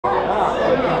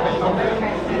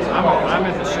I'm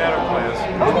in the shadow class.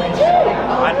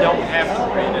 I don't have to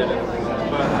read it,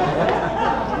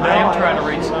 but I am trying to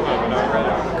read some of it. I've read a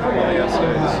couple of the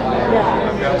essays.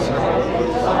 I've got several.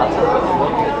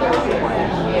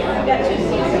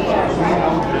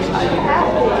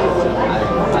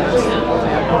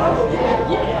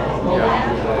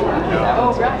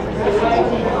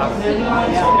 I've seen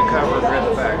the cover and read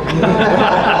the back.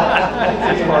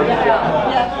 That's part of the job.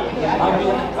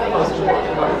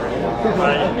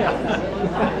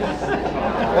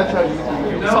 That's how you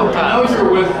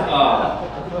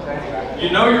you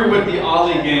know you're with the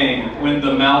Ollie gang when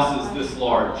the mouse is this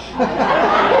large. You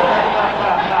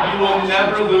will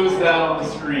never lose that on the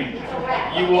screen.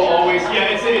 You will always, yeah,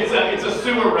 it's a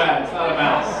sewer rat, it's not a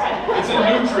mouse. It's a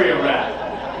nutria rat.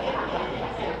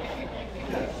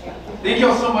 Thank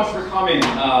y'all so much for coming.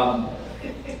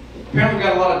 Apparently we've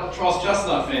got a lot of Charles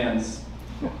Chesnutt fans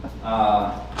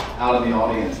out in the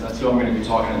audience. That's who I'm going to be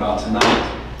talking about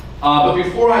tonight. But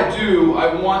before I do,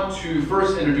 I want to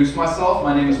first introduce myself.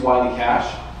 My name is Wiley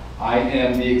Cash. I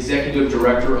am the Executive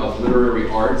Director of Literary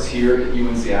Arts here at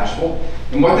UNC Asheville.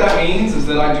 And what that means is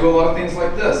that I do a lot of things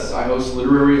like this. I host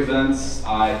literary events,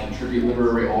 I contribute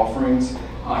literary offerings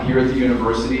here at the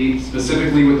university,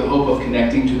 specifically with the hope of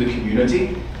connecting to the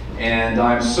community. And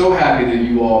I'm so happy that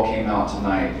you all came out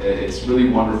tonight. It's really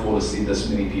wonderful to see this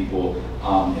many people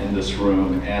in this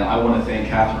room. And I want to thank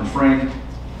Catherine Frank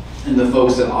and the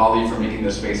folks at Ollie for making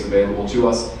this space available to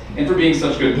us and for being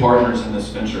such good partners in this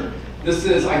venture.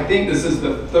 I think this is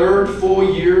the third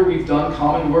full year we've done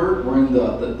Common Word. We're in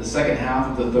the second half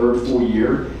of the third full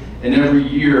year. And every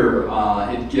year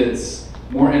it gets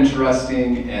more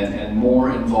interesting and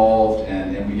more involved,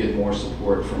 and we get more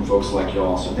support from folks like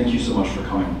y'all. So thank you so much for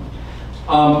coming.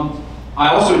 I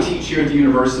also teach here at the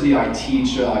university. I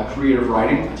teach creative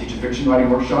writing. I teach a fiction writing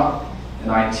workshop,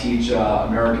 and I teach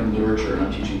American literature. And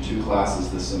I'm teaching 2 classes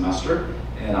this semester.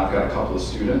 And I've got a couple of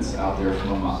students out there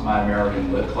from my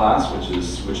American Lit class, which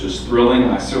is thrilling,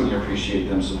 and I certainly appreciate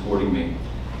them supporting me.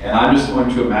 And I'm just going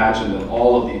to imagine that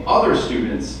all of the other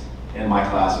students in my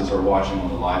classes are watching on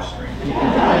the live stream.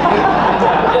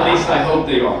 At least I hope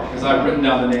they are, because I've written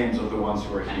down the names of the ones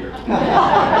who are here.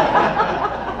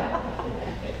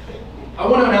 I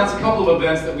want to announce a couple of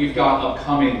events that we've got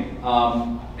upcoming.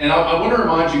 And I want to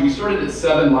remind you, we started at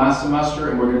 7 last semester,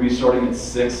 and we're going to be starting at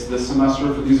 6 this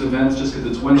semester for these events, just because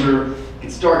it's winter. It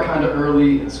can start kind of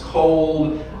early, it's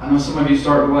cold. I know some of you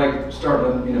start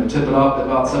to tip it up at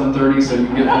about 7:30, so you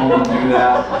can get home and do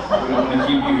that. We don't want to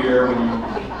keep you here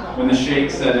when the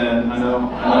shakes set in. I know.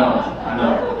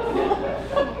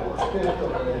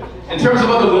 In terms of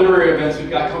other literary events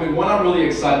we've got coming, one I'm really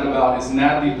excited about is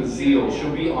Natalie Bazile.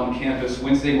 She'll be on campus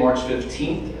Wednesday, March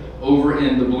 15th, over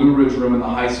in the Blue Ridge Room in the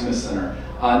Highsmith Center.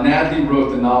 Natalie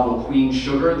wrote the novel Queen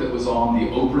Sugar that was on the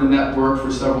Oprah Network for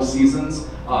several seasons.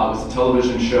 It was a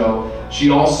television show.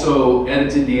 She also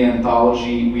edited the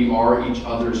anthology We Are Each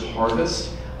Other's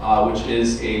Harvest, which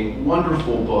is a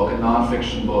wonderful book, a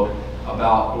nonfiction book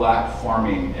about black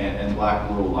farming and black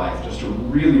rural life. Just a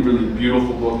really, really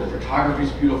beautiful book. The photography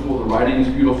is beautiful, the writing is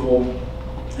beautiful,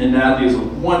 and Natalie is a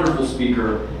wonderful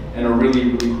speaker and a really,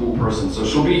 really cool person. So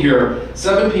she'll be here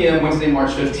 7 p.m. Wednesday,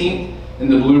 March 15th in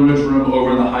the Blue Ridge Room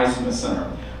over in the Highsmith Center.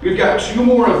 We've got 2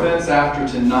 more events after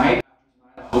tonight.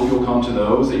 I hope you'll come to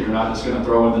those, that you're not just going to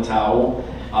throw in the towel.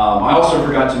 I also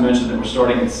forgot to mention that we're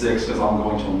starting at 6 because I'm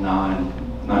going till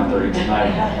 9:30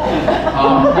 tonight.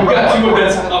 We've got 2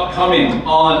 events upcoming.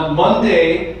 On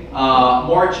Monday,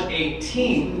 March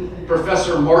 18th,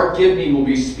 Professor Mark Gibney will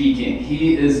be speaking.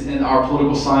 He is in our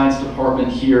political science department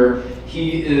here.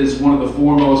 He is one of the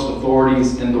foremost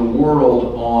authorities in the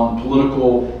world on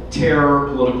political terror,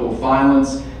 political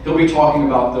violence. He'll be talking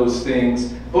about those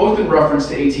things, both in reference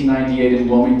to 1898 in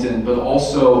Wilmington, but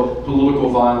also political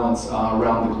violence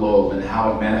around the globe and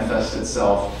how it manifests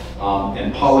itself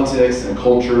in politics and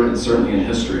culture and certainly in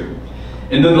history.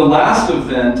 And then the last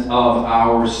event of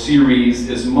our series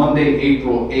is Monday,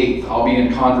 April 8th. I'll be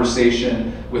in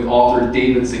conversation with author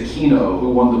David Zucchino, who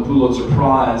won the Pulitzer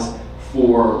Prize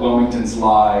for Wilmington's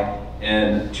Lie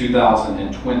in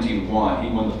 2021. He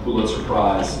won the Pulitzer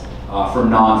Prize for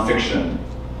nonfiction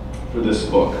for this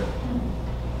book.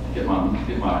 Get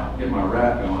my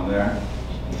rat going there.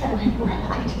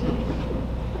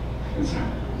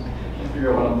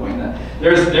 Figure out what I'm pointing at.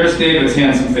 There's David's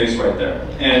handsome face right there,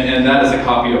 and that is a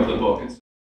copy of the book.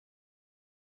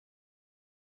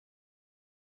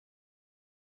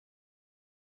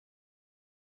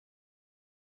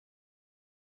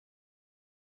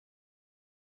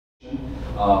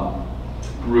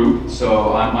 Group,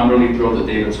 so I'm really thrilled that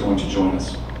David's going to join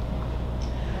us.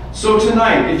 So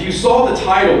tonight, if you saw the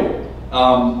title,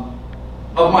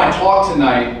 of my talk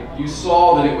tonight, you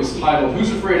saw that it was titled,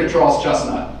 Who's Afraid of Charles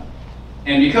Chesnutt?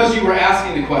 And because you were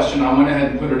asking the question, I went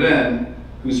ahead and put it in,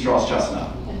 Who's Charles Chesnutt?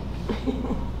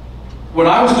 When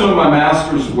I was doing my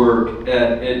master's work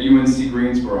at UNC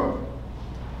Greensboro,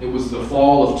 it was the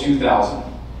fall of 2000.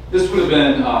 This would have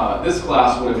been, this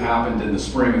class would have happened in the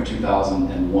spring of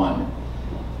 2001.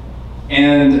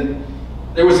 And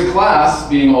there was a class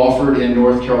being offered in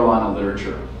North Carolina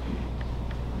literature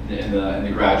in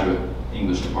the graduate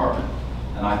English department.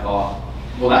 And I thought,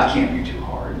 well, that can't be too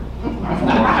hard. I'm from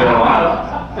North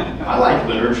Carolina. I like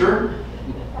literature.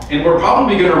 And we're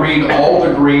probably going to read all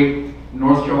the great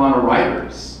North Carolina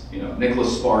writers, you know,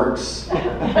 Nicholas Sparks.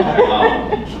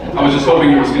 I was just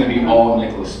hoping it was going to be all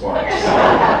Nicholas Sparks.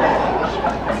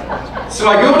 So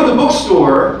I go to the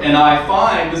bookstore and I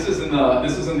find, this is in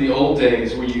the old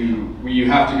days where you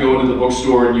have to go into the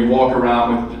bookstore and you walk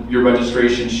around with your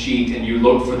registration sheet and you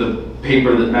look for the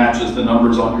paper that matches the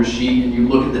numbers on your sheet and you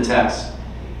look at the text.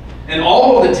 And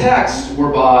all of the texts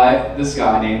were by this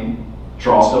guy named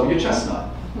Charles W. Chesnutt.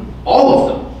 All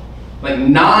of them. Like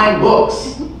 9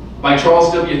 books by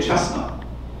Charles W. Chesnutt.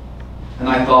 And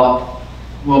I thought,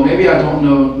 well, maybe I don't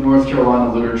know North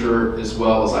Carolina literature as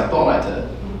well as I thought I did.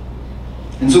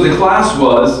 And so the class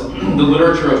was the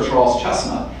literature of Charles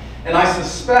Chesnutt. And I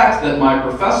suspect that my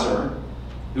professor,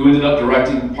 who ended up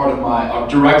directing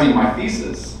my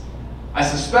thesis, I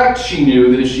suspect she knew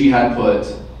that if she had put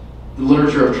the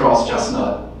literature of Charles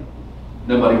Chesnutt,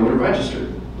 nobody would have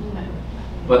registered.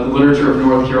 But the literature of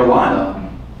North Carolina,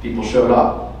 people showed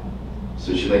up.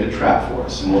 So she laid a trap for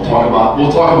us. And we'll talk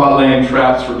about laying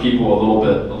traps for people a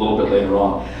little bit later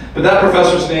on. But that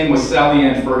professor's name was Sally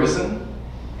Ann Ferguson.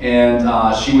 And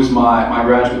she was my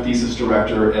graduate thesis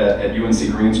director at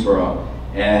UNC Greensboro.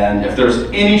 And if there's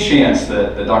any chance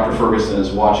that Dr. Ferguson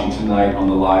is watching tonight on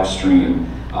the live stream,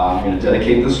 I'm going to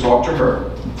dedicate this talk to her.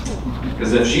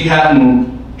 Because if she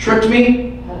hadn't tricked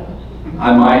me,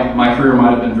 my career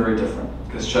might have been very different.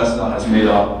 Because Chesnutt has made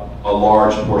up a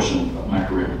large portion of my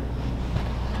career.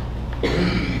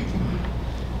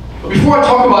 But before I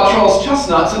talk about Charles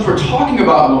Chesnutt, since we're talking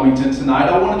about Wilmington tonight,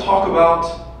 I want to talk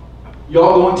about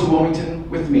y'all going to Wilmington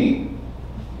with me.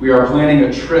 We are planning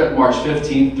a trip March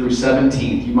 15th through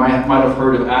 17th. You might have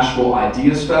heard of Asheville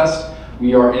Ideas Fest.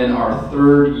 We are in our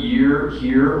 3rd year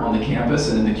here on the campus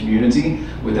and in the community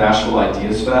with Asheville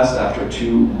Ideas Fest after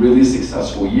 2 really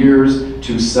successful years,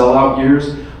 2 sellout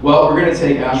years. Well, we're going to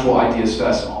take Asheville Ideas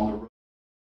Fest on the road.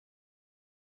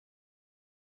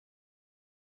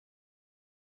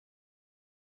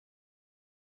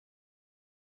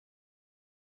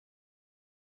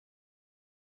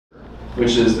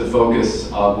 Which is the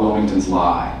focus of Wilmington's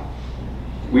Lie.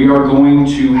 We are going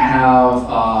to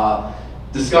have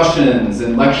discussions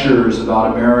and lectures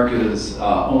about America's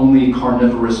only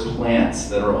carnivorous plants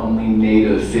that are only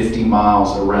native 50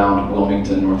 miles around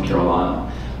Wilmington, North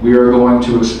Carolina. We are going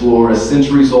to explore a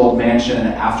centuries-old mansion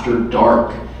after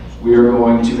dark. We are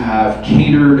going to have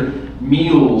catered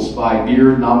meals by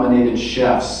Beard-nominated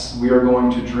chefs. We are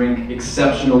going to drink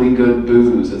exceptionally good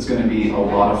booze. It's going to be a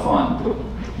lot of fun.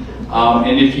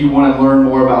 And if you want to learn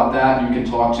more about that, you can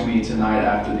talk to me tonight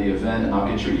after the event and I'll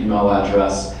get your email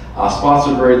address. Spots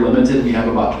are very limited. We have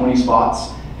about 20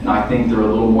 spots and I think they're a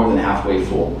little more than halfway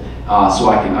full. So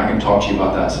I can talk to you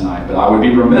about that tonight. But I would be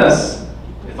remiss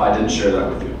if I didn't share that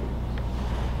with you.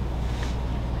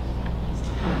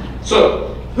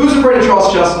 So, who's afraid of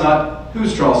Charles Chesnutt?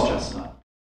 Who's Charles Chesnutt?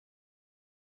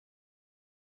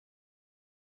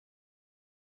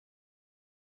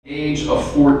 Age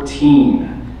of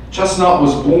 14. Chesnutt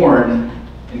was born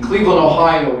in Cleveland,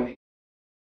 Ohio.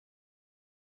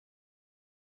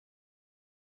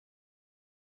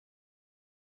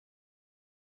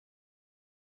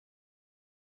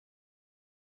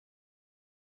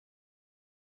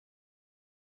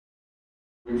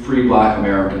 Free black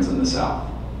Americans in the South.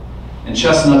 And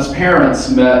Chesnutt's parents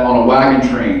met on a wagon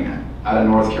train out of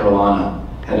North Carolina,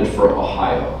 headed for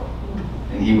Ohio.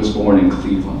 And he was born in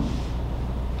Cleveland.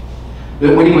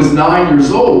 But when he was 9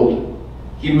 years old,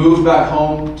 he moved back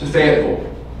home to Fayetteville,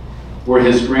 where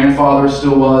his grandfather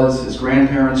still was, his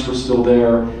grandparents were still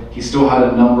there. He still had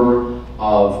a number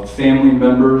of family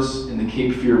members in the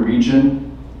Cape Fear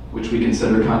region, which we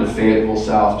consider kind of Fayetteville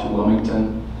south to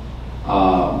Wilmington.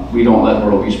 We don't let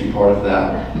Myrtle Beach be part of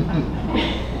that.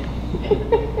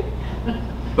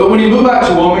 But when he moved back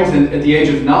to Wilmington at the age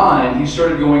of 9, he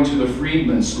started going to the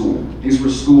Freedman School. These were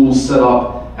schools set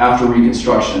up after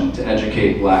Reconstruction to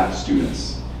educate black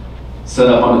students, set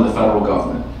up under the federal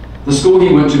government. The school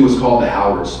he went to was called the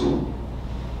Howard School.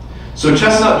 So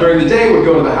Chesnutt during the day would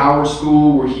go to the Howard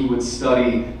School where he would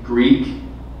study Greek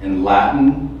and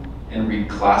Latin and read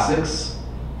classics.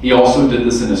 He also did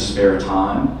this in his spare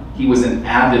time. He was an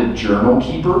avid journal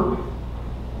keeper.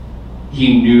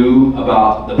 He knew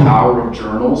about the power of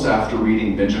journals after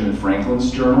reading Benjamin Franklin's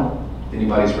journal. If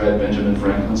anybody's read Benjamin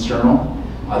Franklin's journal?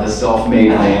 The self-made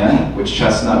man, which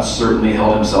Chesnutt certainly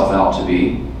held himself out to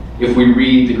be. If we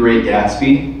read The Great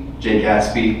Gatsby, Jay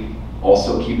Gatsby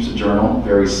also keeps a journal,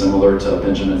 very similar to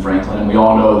Benjamin Franklin, and we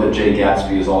all know that Jay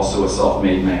Gatsby is also a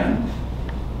self-made man.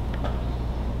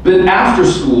 But after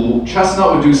school,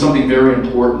 Chesnutt would do something very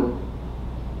important.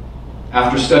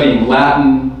 After studying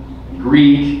Latin, and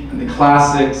Greek, and the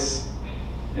classics,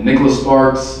 and Nicholas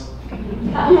Sparks,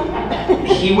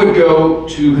 he would go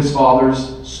to his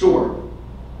father's store.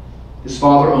 His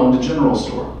father owned a general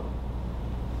store.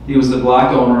 He was the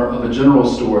black owner of a general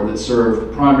store that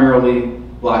served primarily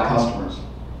black customers.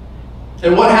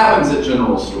 And what happens at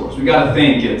general stores? We got to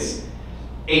think it's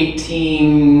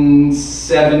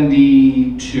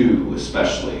 1872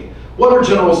 especially. What are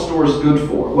general stores good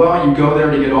for? Well, you go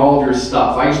there to get all of your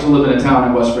stuff. I used to live in a town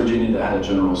in West Virginia that had a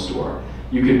general store.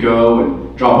 You could go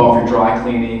and drop off your dry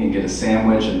cleaning and get a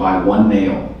sandwich and buy one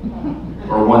nail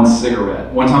or one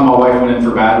cigarette. One time my wife went in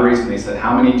for batteries and they said,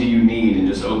 "How many do you need?" and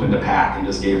just opened a pack and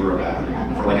just gave her a battery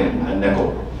for like a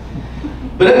nickel.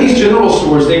 But at these general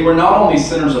stores, they were not only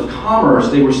centers of commerce,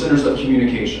 they were centers of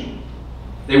communication.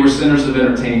 They were centers of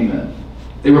entertainment.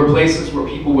 They were places where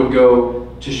people would go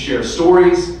to share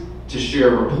stories, to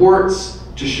share reports,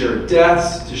 to share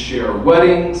deaths, to share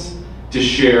weddings, to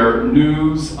share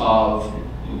news of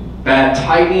bad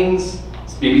tidings,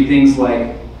 maybe things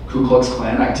like Ku Klux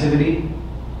Klan activity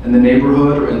in the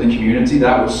neighborhood or in the community.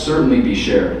 That would certainly be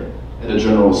shared at a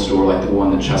general store like the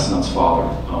one that Chesnutt's father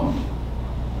owned.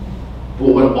 But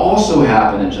what would also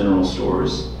happen at general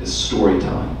stores is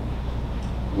storytelling.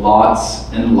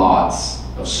 Lots and lots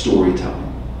of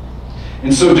storytelling.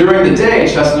 And so during the day,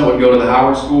 Chesnutt would go to the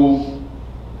Howard School.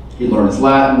 He'd learn his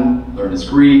Latin, learn his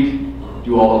Greek,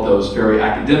 do all of those very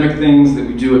academic things that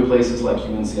we do at places like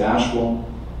UNC Asheville.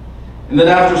 And then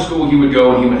after school, he would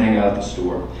go and he would hang out at the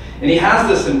store. And he has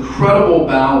this incredible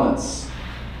balance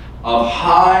of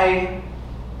high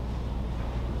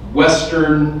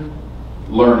Western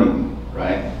learning,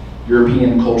 right?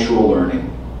 European cultural learning,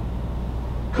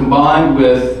 combined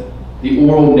with the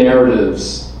oral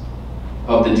narratives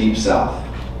of the Deep South,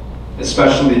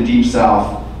 especially the Deep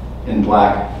South in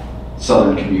black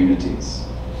Southern communities.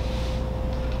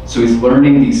 So he's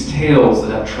learning these tales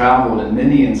that have traveled in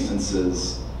many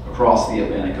instances across the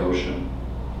Atlantic Ocean.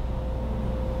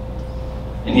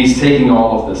 And he's taking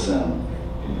all of this in.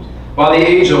 By the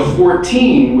age of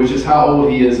 14, which is how old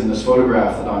he is in this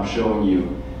photograph that I'm showing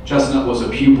you, Chesnutt was a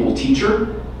pupil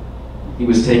teacher. He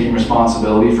was taking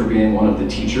responsibility for being one of the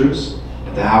teachers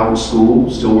at the Howard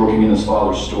School, still working in his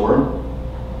father's store.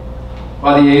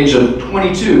 By the age of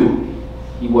 22,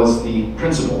 he was the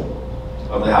principal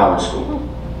of the Howard School.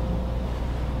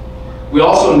 We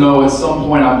also know at some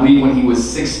point, I believe when he was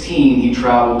 16, he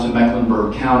traveled to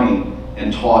Mecklenburg County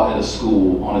and taught at a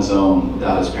school on his own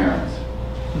without his parents.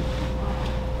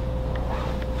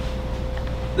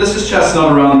 This is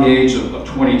Chesnutt around the age of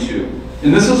 22.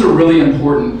 And this is a really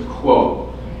important quote.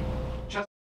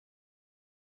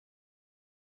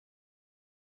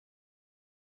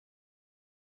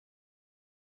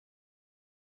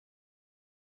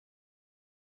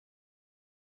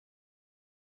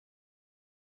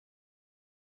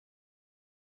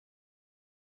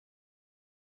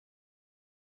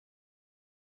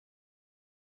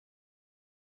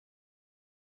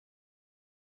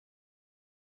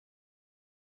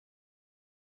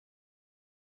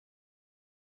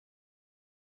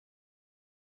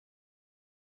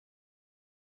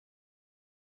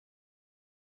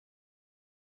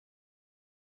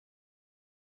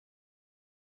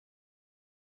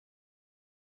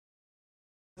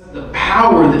 The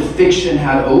power that fiction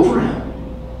had over him.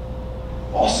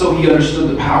 Also, he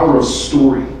understood the power of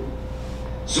story.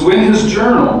 So in his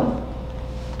journal,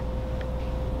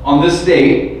 on this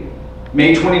date,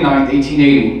 May 29th,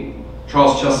 1880,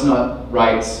 Charles Chesnutt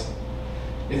writes,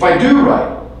 "If I do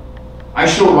write, I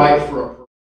shall write for a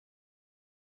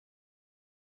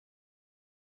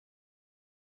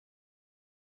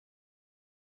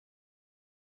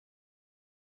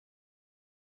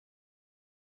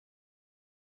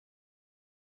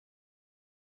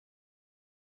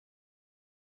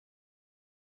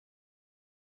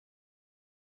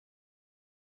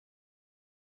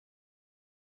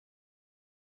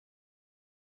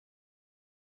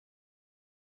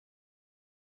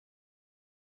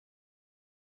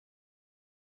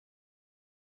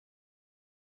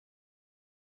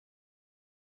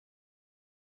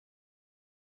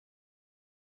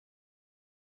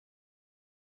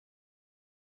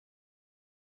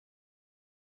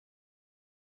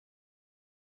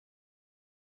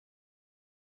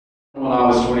When I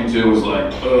was 22, it was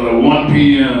like, 1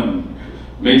 p.m.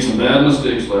 Made some bad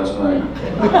mistakes last night.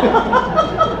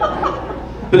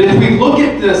 But if we look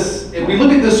at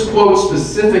this quote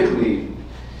specifically,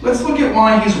 let's look at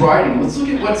why he's writing. Let's look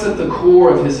at what's at the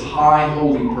core of his high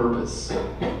holy purpose.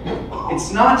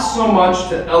 It's not so much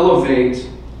to elevate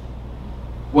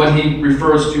what he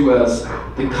refers to as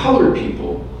the colored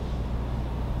people.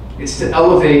 It's to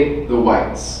elevate the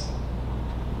whites.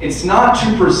 It's not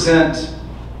to present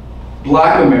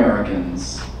Black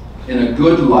Americans in a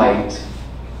good light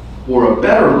or a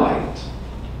better light.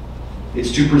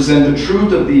 It's to present the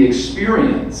truth of the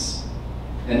experience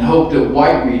and hope that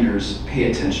white readers pay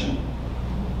attention.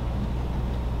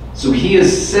 So he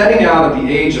is setting out at the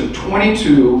age of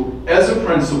 22 as a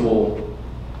principal,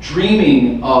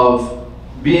 dreaming of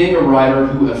being a writer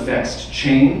who affects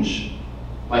change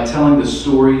by telling the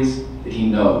stories that he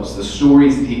knows, the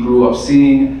stories that he grew up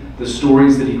seeing, the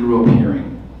stories that he grew up hearing.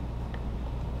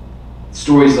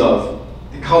 Stories of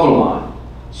the color line,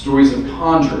 stories of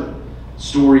Conjure,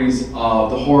 stories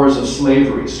of the horrors of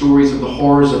slavery, stories of the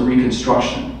horrors of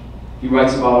Reconstruction. He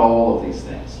writes about all of these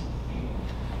things.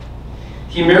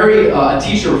 He married a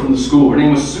teacher from the school. Her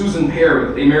name was Susan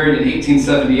Perry. They married in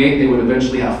 1878. They would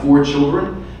eventually have 4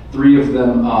 children, 3 of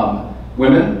them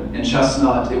women. And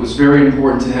Chesnutt, it was very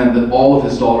important to him that all of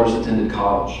his daughters attended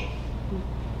college,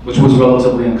 which was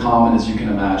relatively uncommon, as you can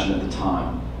imagine, at the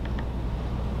time.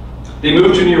 They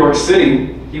moved to New York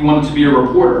City. He wanted to be a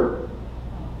reporter.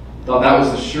 Thought that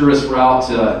was the surest route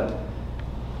to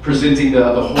presenting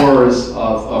the horrors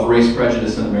of race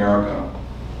prejudice in America.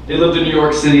 They lived in New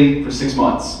York City for 6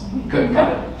 months. Couldn't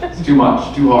cut it. It's too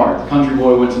much, too hard. The country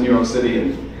boy went to New York City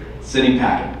and city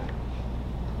packing.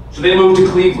 So they moved to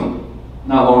Cleveland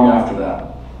not long after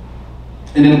that.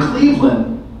 And in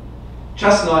Cleveland,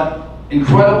 Chesnutt, an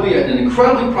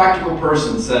incredibly practical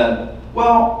person, said,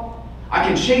 well, I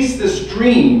can chase this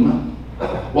dream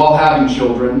while having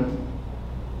children,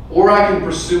 or I can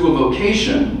pursue a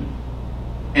vocation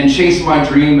and chase my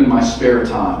dream in my spare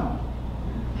time.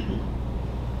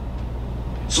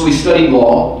 So he studied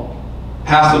law,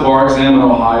 passed the bar exam in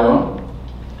Ohio,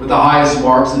 with the highest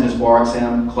marks in his bar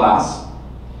exam class.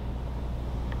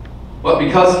 But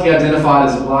because he identified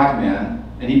as a Black man,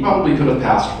 and he probably could have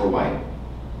passed for white,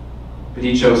 but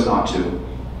he chose not to.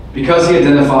 Because he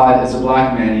identified as a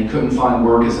Black man, he couldn't find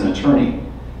work as an attorney.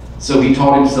 So he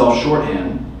taught himself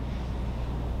shorthand.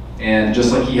 And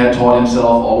just like he had taught himself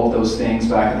all of those things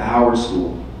back at the Howard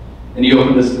School. And he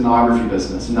opened a stenography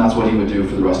business, and that's what he would do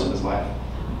for the rest of his life.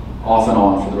 Off and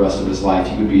on for the rest of his life,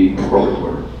 he would be a court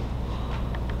reporter.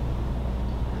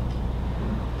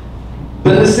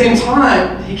 But at the same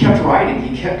time, he kept writing.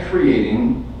 He kept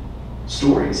creating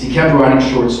stories. He kept writing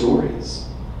short stories.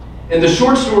 And the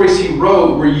short stories he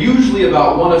wrote were usually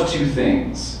about one of 2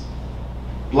 things: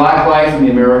 Black life in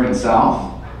the American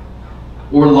South,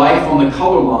 or life on the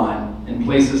color line in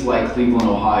places like Cleveland,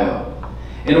 Ohio.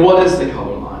 And what is the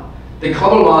color line? The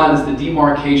color line is the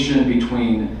demarcation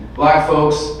between Black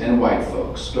folks and white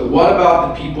folks. But what about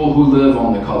the people who live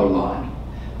on the color line?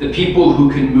 The people who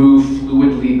can move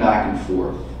fluidly back and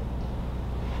forth.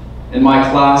 In my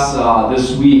class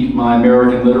this week, my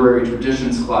American Literary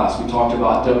Traditions class, we talked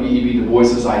about W.E.B. Du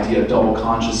Bois's idea of double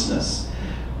consciousness,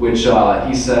 which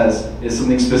he says is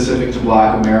something specific to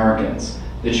Black Americans,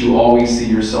 that you always see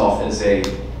yourself as a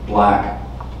Black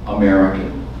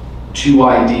American. 2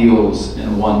 ideals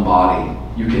in one body.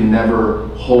 You can never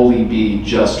wholly be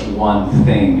just one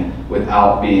thing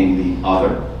without being the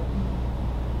other.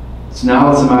 So now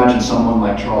let's imagine someone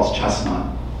like Charles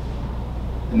Chesnutt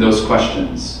and those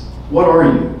questions. What are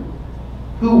you?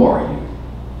 Who are you?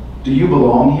 Do you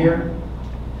belong here?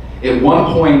 At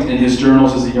one point in his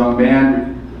journals as a young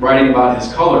man, writing about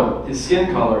his color, his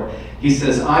skin color, he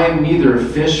says, I am neither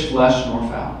fish, flesh, nor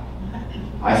fowl.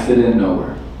 I fit in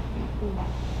nowhere.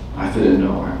 I fit in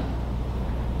nowhere.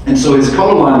 And so his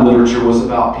colorline literature was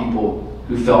about people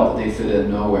who felt that they fit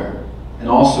in nowhere, and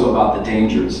also about the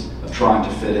dangers of trying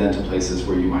to fit into places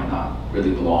where you might not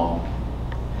really belong.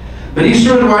 But he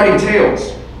started writing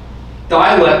tales,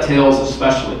 dialect tales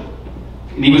especially.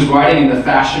 And he was writing in the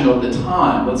fashion of the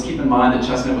time. Let's keep in mind that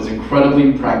Chesnutt was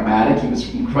incredibly pragmatic. He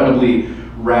was incredibly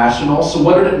rational. So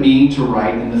what did it mean to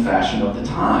write in the fashion of the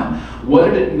time? What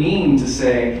did it mean to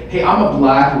say, hey, I'm a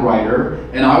Black writer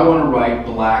and I want to write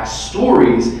Black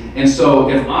stories, and so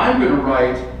if I'm going to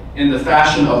write in the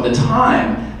fashion of the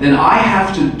time, then I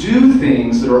have to do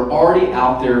things that are already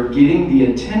out there getting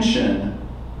the attention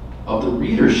of the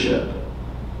readership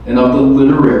and of the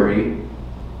literary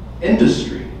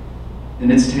industry.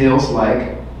 And it's tales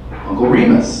like Uncle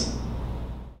Remus,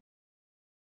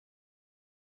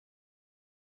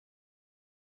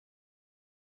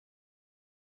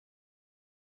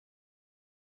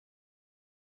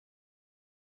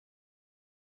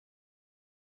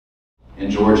 in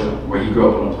Georgia, where he grew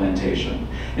up on a plantation.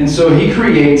 And so he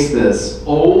creates this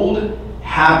old,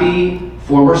 happy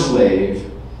former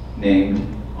slave named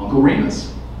Uncle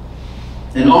Remus.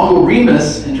 And Uncle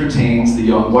Remus entertains the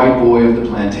young white boy of the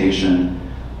plantation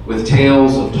with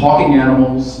tales of talking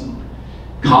animals, and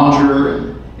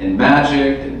conjure, and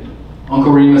magic. And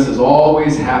Uncle Remus is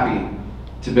always happy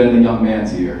to bend the young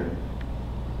man's ear.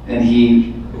 And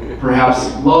he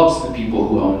perhaps loves the people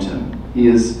who owned him. He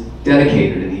is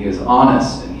dedicated, and he is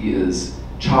honest, and he is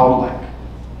childlike.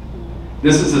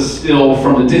 This is a still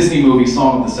from the Disney movie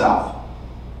Song of the South.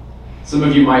 Some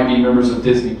of you might be members of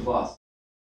Disney Plus.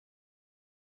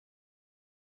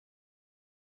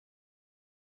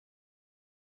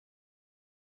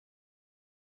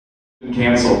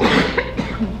 Canceled.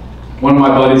 One of my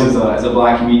buddies is a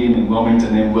black comedian in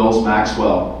Wilmington named Wills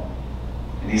Maxwell.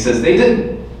 And he says, they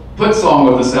didn't put Song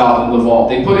of the South in the vault.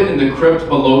 They put it in the crypt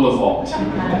below the vault.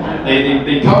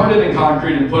 They covered it in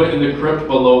concrete and put it in the crypt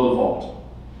below the vault.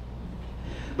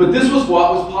 But this was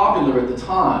what was popular at the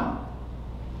time.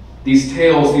 These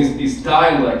tales, these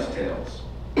dialect tales.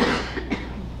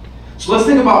 So let's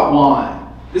think about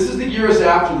why. This is the years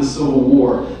after the Civil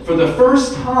War. For the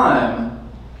first time,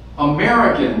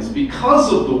 Americans,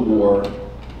 because of the war,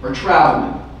 are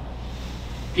traveling.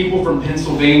 People from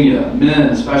Pennsylvania, men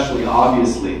especially,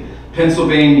 obviously,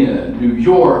 Pennsylvania, New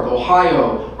York,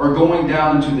 Ohio, are going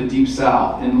down into the Deep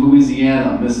South, in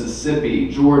Louisiana, Mississippi,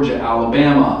 Georgia,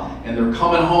 Alabama, and they're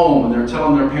coming home and they're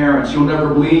telling their parents, you'll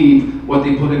never believe what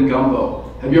they put in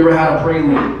gumbo. Have you ever had a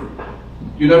praline?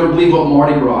 You'll never believe what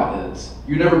Mardi Gras is.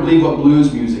 You never believe what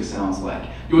blues music sounds like.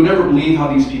 You'll never believe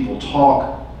how these people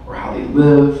talk, or how they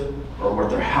live, or what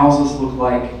their houses look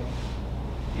like.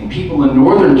 And people in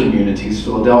northern communities,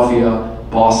 Philadelphia,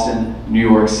 Boston, New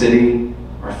York City,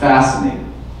 are fascinated.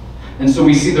 And so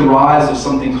we see the rise of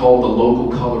something called the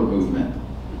local color movement,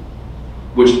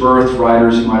 which birthed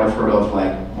writers you might have heard of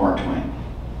like Mark Twain.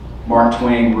 Mark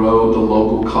Twain rode the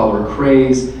local color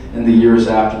craze in the years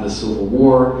after the Civil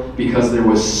War because there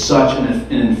was such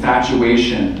an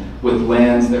infatuation with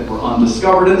lands that were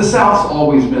undiscovered. And the South's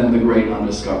always been the great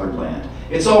undiscovered land.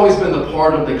 It's always been the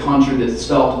part of the country that's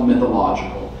felt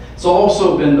mythological. It's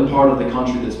also been the part of the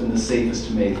country that's been the safest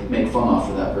to make fun of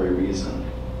for that very reason.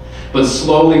 But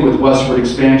slowly, with westward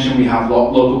expansion, we have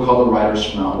local color writers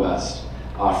from out west.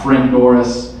 Frank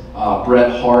Norris,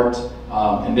 Bret Hart,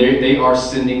 and they are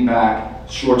sending back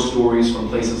short stories from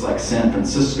places like San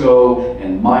Francisco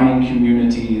and mining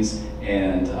communities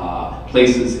and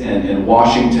places in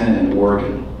Washington and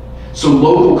Oregon. So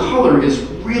local color is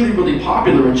really, really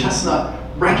popular, and Chesnutt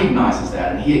recognizes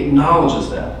that, and he acknowledges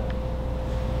that.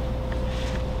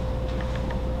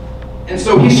 And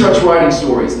so he starts writing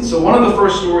stories. And so one of the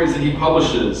first stories that he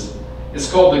publishes is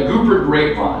called The Gooper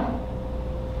Grapevine.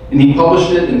 And he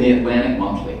published it in the Atlantic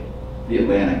Monthly, The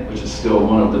Atlantic, which is still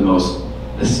one of the most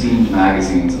esteemed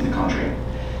magazines in the country.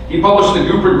 He published The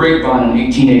Gooper Grapevine in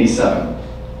 1887.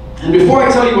 And before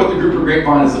I tell you what The Gooper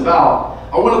Grapevine is about,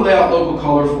 I want to lay out local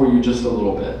color for you just a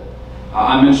little bit.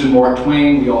 I mentioned Mark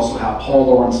Twain. We also have Paul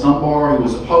Laurence Dunbar, who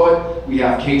was a poet. We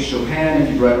have Kate Chopin, if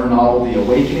you've read her novel, The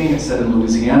Awakening. It's set in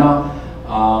Louisiana.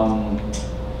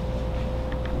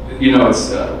 You know, it's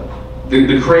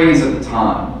the craze at the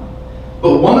time.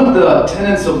 But one of the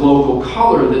tenets of local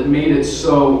color that made it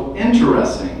so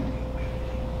interesting,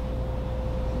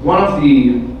 one of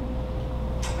the,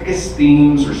 I guess,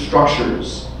 themes or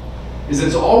structures, is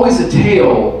it's always a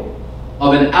tale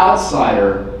of an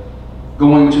outsider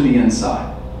going to the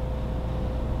inside.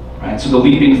 Right? So the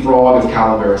leaping frog of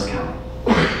Calaveras County.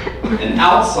 An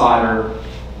outsider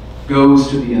goes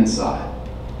to the inside.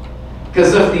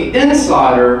 Because if the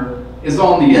insider is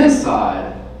on the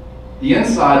inside, the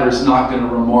insider is not going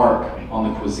to remark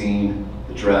on the cuisine,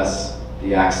 the dress,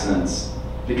 the accents,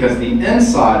 because the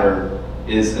insider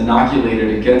is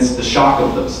inoculated against the shock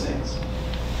of those things.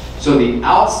 So the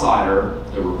outsider,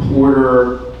 the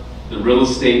reporter, the real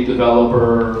estate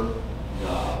developer,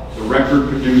 the record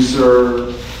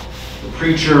producer, the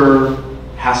preacher,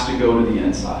 has to go to the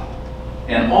inside.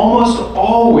 And almost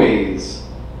always,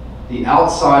 the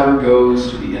outsider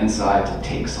goes to the inside to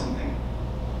take something,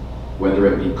 whether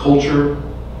it be culture,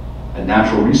 a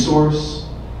natural resource,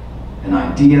 an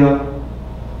idea,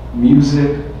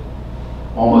 music,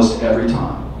 almost every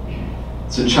time.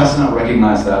 So Chesnutt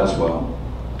recognized that as well.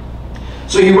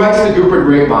 So he writes The Gooper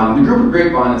Grapevine. The Gooper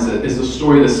Grapevine is a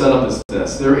story that's set up as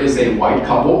this. There is a white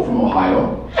couple from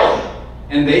Ohio,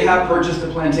 and they have purchased a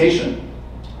plantation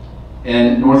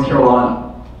in North Carolina.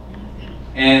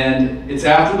 And it's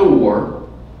after the war,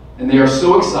 and they are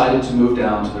so excited to move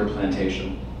down to their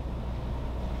plantation.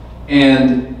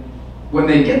 And when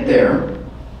they get there,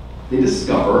 they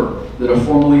discover that a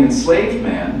formerly enslaved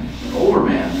man, an older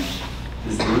man,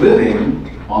 is living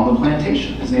on the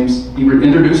plantation. He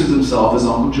introduces himself as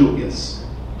Uncle Julius.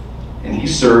 And he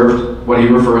served what he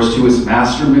refers to as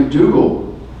Master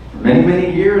McDougal for many,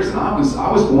 many years. And I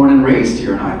was born and raised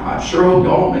here, and I sure hope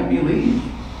y'all don't make me leave.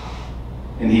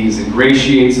 And he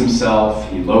ingratiates himself,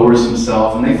 he lowers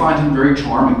himself, and they find him very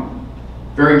charming.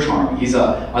 Very charming.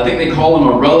 I think they call him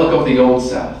a relic of the old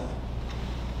South.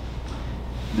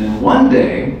 And then one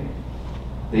day,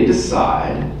 they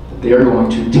decide that they are going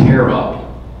to tear up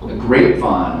a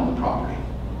grapevine on the property.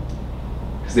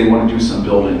 Because they want to do some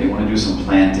building, they want to do some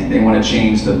planting, they want to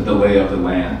change the lay of the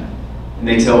land. And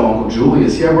they tell Uncle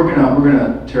Julius, yeah, we're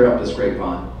gonna tear up this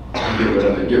grapevine and get rid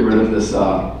of it, get rid of this,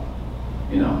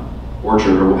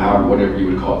 orchard or whatever you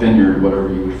would call it, vineyard,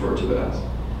 whatever you refer to it as.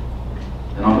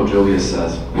 And Uncle Julius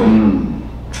says, I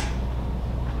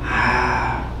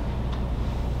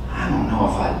don't know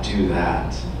if I'd do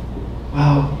that.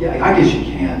 Well, yeah, I guess you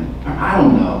can. I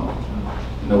don't know.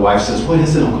 And the wife says, what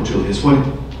is it, Uncle Julius?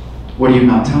 What are you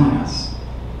not telling us?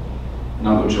 And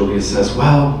Uncle Julius says,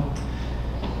 well,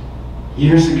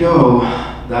 years ago,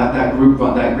 that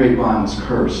grapevine was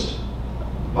cursed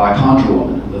by a conjure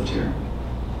woman who lived here.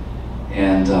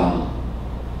 And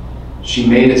she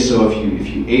made it so if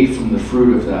you ate from the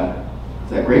fruit of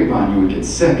that grapevine, you would get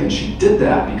sick. And she did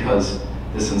that because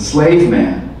this enslaved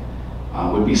man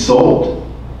would be sold.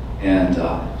 And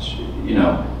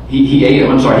he ate it.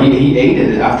 I'm sorry, he ate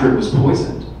it after it was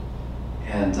poisoned.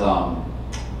 And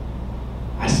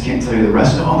I just can't tell you the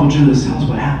rest. Uncle Julius, tell us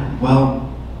what happened. Well,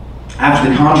 after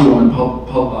the conjure woman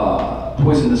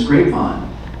poisoned this grapevine,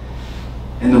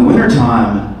 in the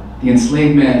wintertime, the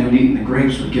enslaved man who'd eaten the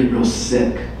grapes would get real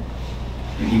sick,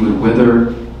 and he would wither,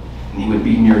 and he would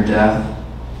be near death.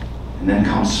 And then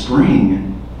come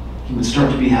spring, he would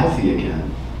start to be healthy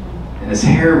again, and his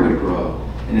hair would grow,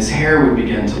 and his hair would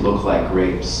begin to look like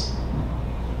grapes.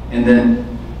 And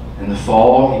then in the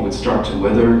fall, he would start to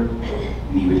wither,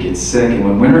 and he would get sick, and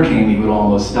when winter came, he would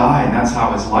almost die, and that's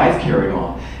how his life carried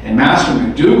on. And Master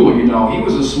McDougal, he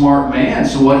was a smart man,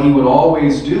 so what he would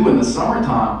always do in the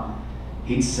summertime,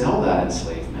 he'd sell that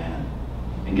enslaved man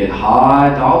and get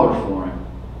high dollar for him.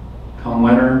 Come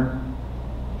winter,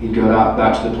 he'd go out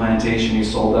back to the plantation he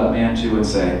sold that man to and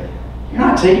say, you're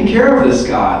not taking care of this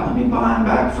guy, let me buy him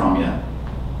back from you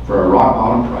for a rock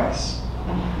bottom price.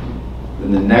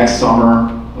 Then the next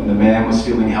summer, when the man was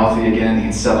feeling healthy again,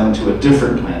 he'd sell him to a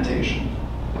different plantation.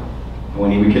 And when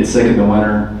he would get sick in the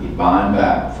winter, he'd buy him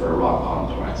back for a rock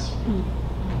bottom price.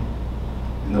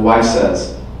 And the wife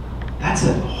says, that's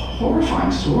a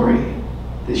horrifying story,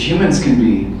 that humans can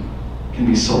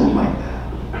be sold like that,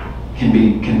 can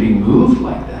be moved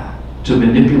like that, to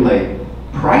manipulate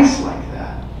price like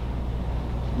that.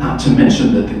 Not to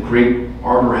mention that the grape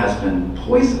arbor has been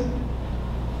poisoned.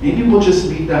 Maybe we'll just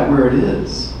leave that where it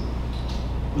is.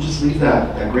 We'll just leave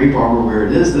that grape arbor where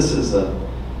it is. This is a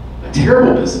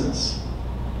terrible business.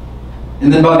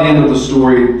 And then by the end of the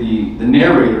story, the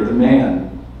narrator, the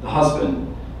man, the husband,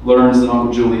 learns that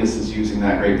Uncle Julius is using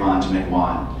that grapevine to make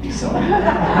wine. He's selling it.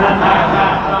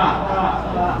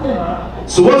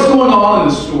 So what's going on in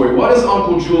this story? What is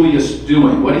Uncle Julius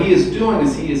doing? What he is doing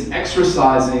is he is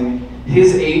exercising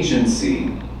his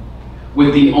agency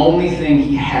with the only thing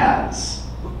he has: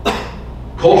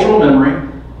 cultural memory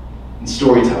and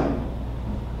storytelling.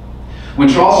 When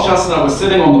Charles Chesnutt was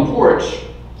sitting on the porch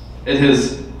at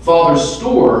his father's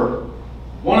store,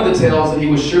 one of the tales that he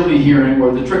was surely hearing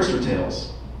were the trickster tales.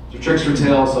 The trickster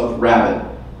tales of rabbit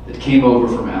that came over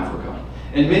from Africa.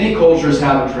 And many cultures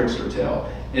have a trickster tale.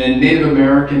 In Native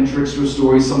American trickster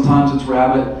stories, sometimes it's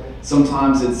rabbit,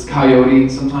 sometimes it's coyote,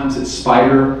 sometimes it's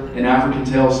spider. In African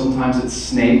tales, sometimes it's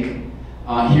snake.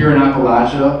 Here in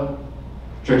Appalachia,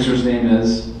 trickster's name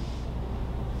is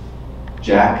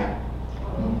Jack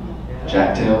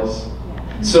tales.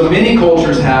 So many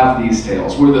cultures have these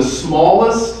tales where the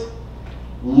smallest,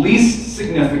 least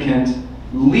significant,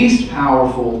 least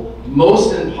powerful,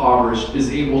 most impoverished is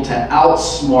able to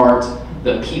outsmart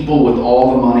the people with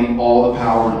all the money, all the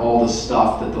power, and all the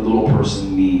stuff that the little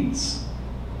person needs.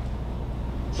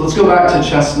 So let's go back to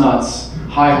Chesnutt's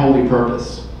high holy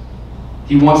purpose.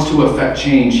 He wants to affect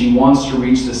change. He wants to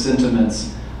reach the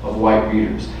sentiments of white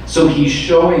readers. So he's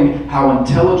showing how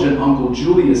intelligent Uncle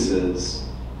Julius is,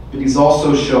 but he's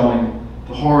also showing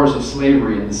the horrors of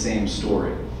slavery in the same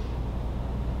story.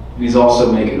 And he's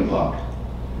also making a buck.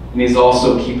 And he's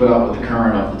also keeping up with the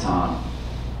current of the time.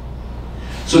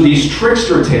 So these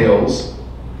trickster tales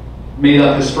made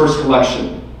up his first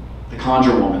collection, The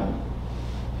Conjure Woman.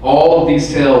 All of these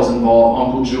tales involve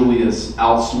Uncle Julius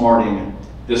outsmarting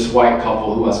this white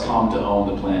couple who has come to own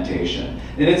the plantation.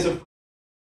 And it's a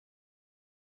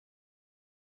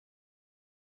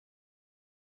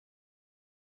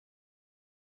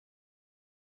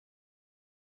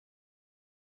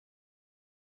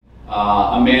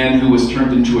man who was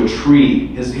turned into a tree.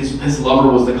 His lover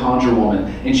was the conjure woman,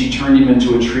 and she turned him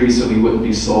into a tree so he wouldn't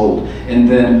be sold. And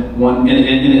then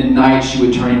and at night she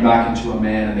would turn him back into a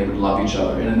man, and they would love each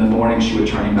other. And in the morning she would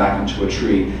turn him back into a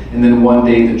tree. And then one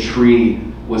day the tree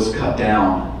was cut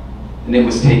down, and it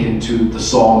was taken to the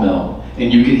sawmill.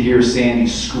 And you could hear Sandy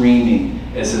screaming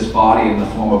as his body in the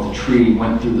form of the tree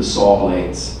went through the saw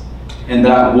blades. And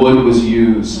that wood was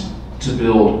used to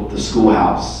build the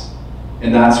schoolhouse.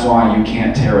 And that's why you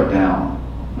can't tear it down.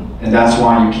 And that's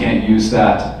why you can't use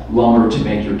that lumber to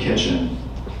make your kitchen.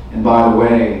 And by the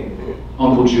way,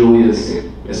 Uncle Julius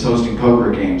is hosting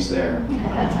poker games there.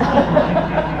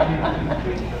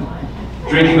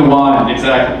 Drinking the wine,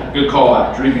 exactly. Good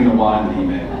callback. Drinking the wine that he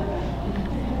made.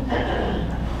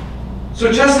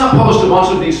 So Chesnutt published a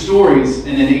bunch of these stories,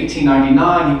 and in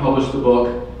 1899 he published the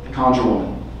book, The Conjure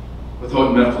Woman, with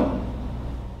Houghton Mifflin.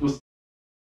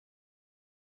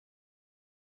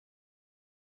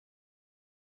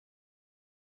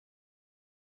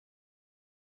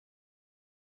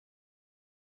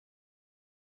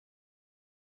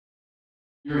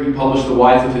 Here he published The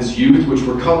Wife of His Youth, which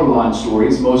were colorline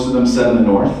stories, most of them set in the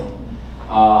North,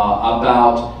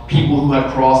 about people who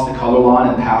had crossed the color line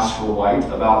and passed for white,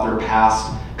 about their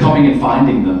past coming and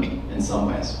finding them in some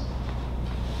ways.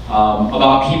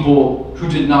 About people who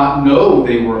did not know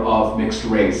they were of mixed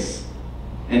race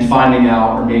and finding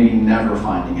out, or maybe never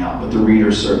finding out, but the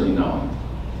reader certainly knowing.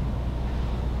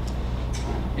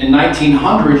 In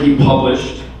 1900, he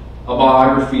published a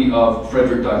biography of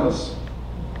Frederick Douglass.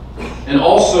 And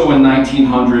also in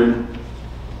 1900,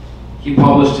 he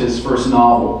published his first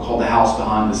novel called The House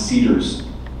Behind the Cedars,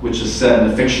 which is set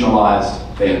in a fictionalized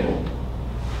Fayetteville.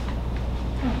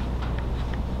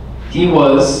 He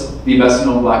was the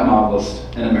best-known black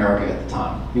novelist in America at the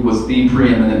time. He was the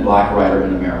preeminent black writer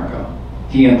in America.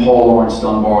 He and Paul Laurence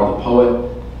Dunbar, the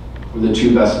poet, were the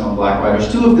two best-known black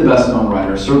writers, two of the best-known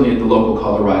writers, certainly the local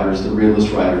color writers, the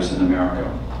realist writers in America.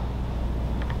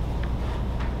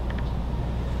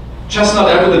 Chesnutt,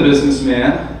 ever the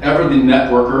businessman, ever the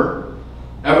networker,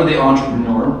 ever the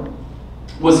entrepreneur,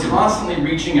 was constantly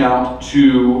reaching out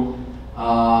to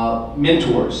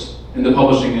mentors in the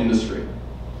publishing industry.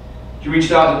 He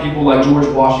reached out to people like George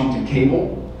Washington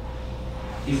Cable.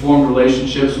 He formed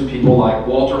relationships with people like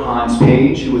Walter Hines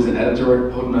Page, who was an editor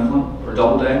at Houghton Mifflin, or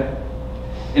Doubleday.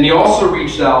 And he also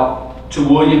reached out to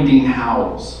William Dean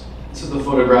Howells. This is the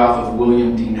photograph of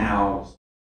William Dean Howells.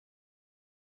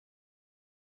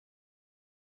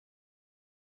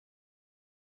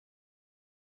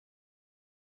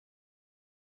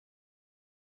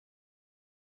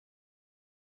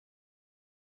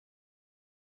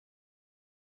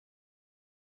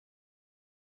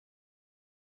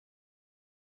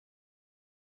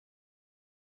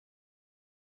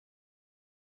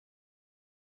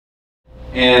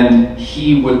 And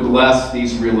he would bless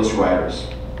these realist writers.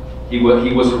 He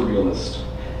was a realist.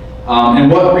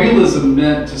 And what realism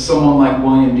meant to someone like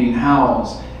William Dean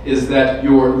Howells is that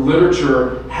your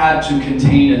literature had to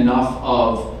contain enough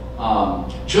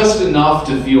of, just enough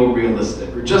to feel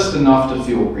realistic, or just enough to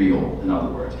feel real, in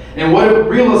other words. And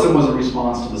realism was a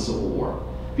response to the Civil War.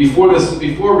 Before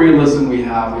realism, we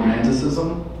have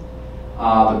Romanticism.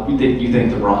 You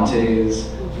think the Brontes.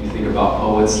 You think about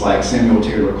poets like Samuel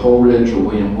Taylor Coleridge or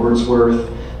William Wordsworth.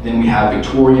 Then we have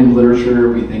Victorian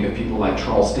literature. We think of people like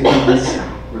Charles Dickens.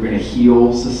 We're going to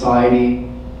heal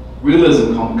society.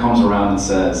 Realism comes around and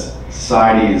says,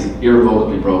 society is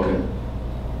irrevocably broken.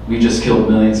 We just killed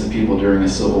millions of people during a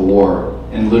civil war,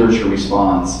 and literature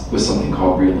responds with something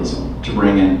called realism to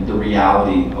bring in the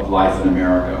reality of life in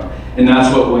America. And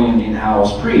that's what William Dean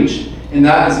Howells preached, and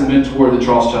that is a mentor that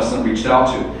Charles Chesnutt reached out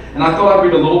to. And I thought I'd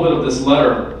read a little bit of this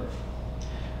letter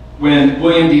when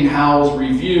William Dean Howells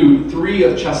reviewed 3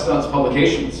 of Chesnutt's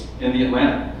publications in the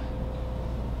Atlantic.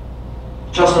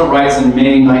 Chesnutt writes in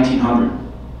May 1900,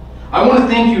 "I want to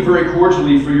thank you very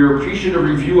cordially for your appreciative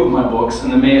review of my books in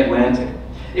the May Atlantic.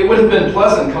 It would have been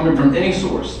pleasant coming from any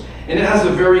source, and it has a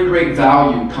very great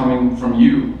value coming from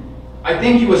you. I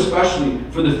thank you especially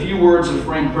for the few words of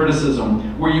frank criticism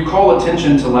where you call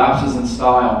attention to lapses in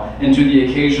style and to the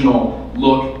occasional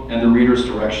look in the reader's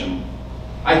direction.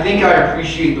 I think I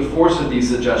appreciate the force of these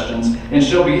suggestions and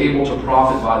shall be able to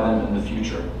profit by them in the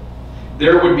future.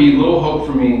 There would be little hope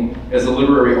for me as a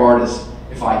literary artist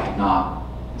if I could not."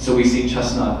 So we see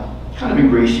Chesnutt kind of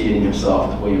ingratiating himself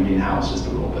with William Dean Howells just a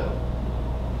little bit.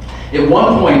 At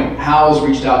one point, Howells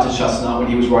reached out to Chesnutt when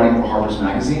he was writing for Harper's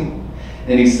Magazine,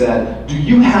 and he said, "Do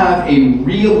you have a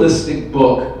realistic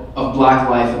book of Black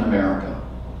life in America?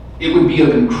 It would be of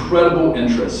incredible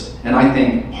interest, and I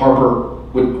think Harper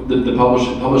would, the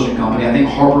publishing company, I think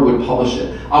Harper would publish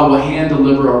it. I will hand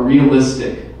deliver a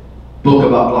realistic book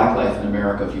about Black life in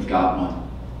America if you've got one."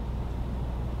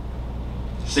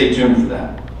 Stay tuned for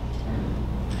that.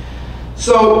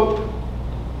 So,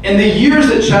 in the years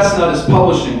that Chesnutt is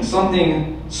publishing,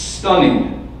 something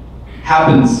stunning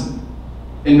happens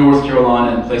in North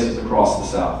Carolina and places across the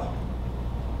South.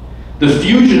 The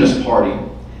Fusionist Party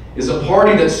is a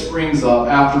party that springs up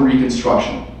after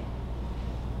Reconstruction.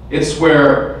 It's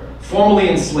where formerly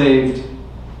enslaved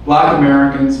Black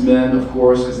Americans, men of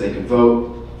course, because they could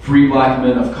vote, free Black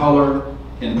men of color,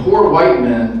 and poor white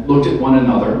men looked at one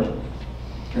another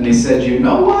and they said, "You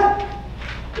know what?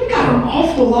 We got an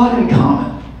awful lot in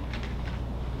common.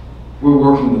 We're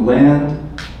working the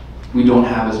land, we don't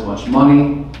have as much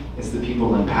money as the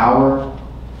people in power.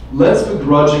 Let's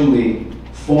begrudgingly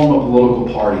form a political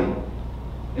party,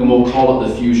 and we'll call it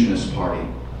the Fusionist Party."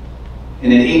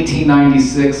 And in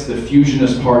 1896, the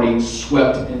Fusionist Party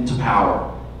swept into power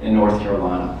in North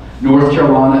Carolina. North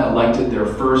Carolina elected their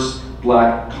first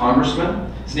Black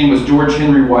congressman. His name was George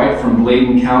Henry White from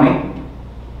Bladen County.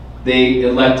 They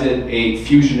elected a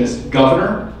Fusionist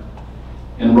governor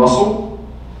in Russell.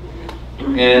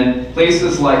 And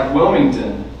places like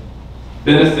Wilmington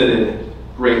benefited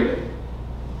greatly.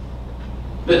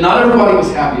 But not everybody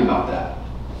was happy about that.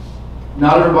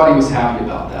 Not everybody was happy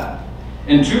about that.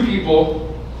 And two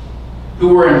people who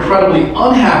were incredibly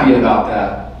unhappy about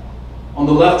that, on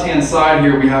the left-hand side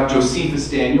here we have Josephus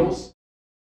Daniels.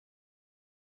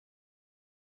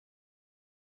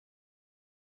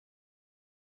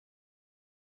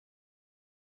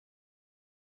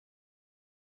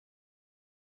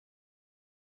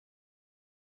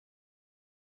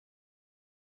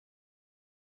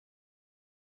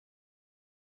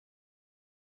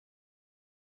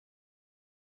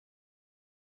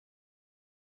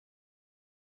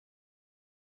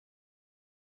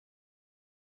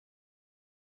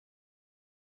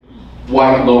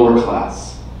 White lower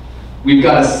class. We've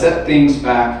got to set things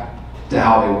back to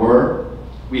how they were.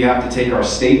 We have to take our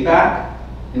state back,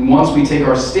 and once we take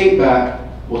our state back,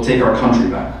 we'll take our country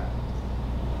back.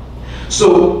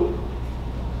 So,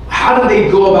 how did they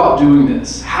go about doing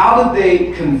this? How did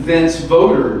they convince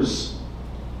voters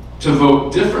to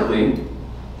vote differently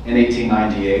in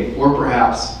 1898, or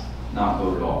perhaps not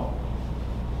vote at all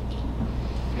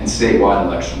in statewide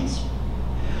elections?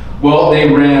 Well, they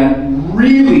ran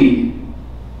really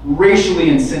racially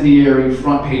incendiary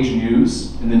front page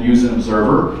news in the News and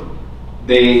Observer.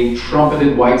 They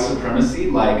trumpeted white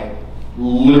supremacy, like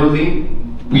literally,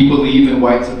 we believe in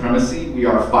white supremacy, we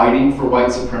are fighting for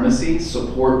white supremacy,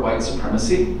 support white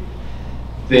supremacy.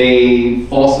 They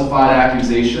falsified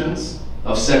accusations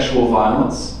of sexual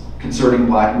violence concerning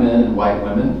Black men and white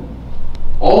women.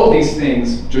 All of these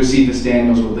things Josephus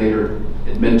Daniels would later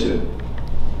admit to.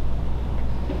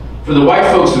 For the white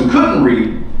folks who couldn't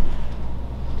read,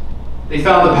 they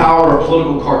found the power of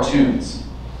political cartoons.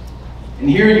 And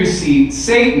here you see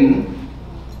Satan,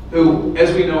 who,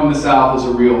 as we know in the South, is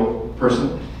a real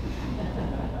person.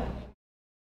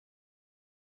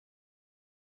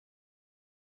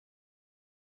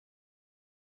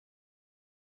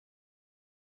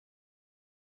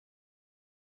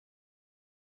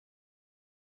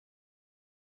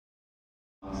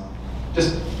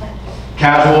 Just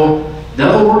casual,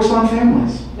 devil works on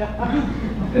families.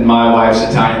 And my wife's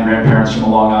Italian grandparents from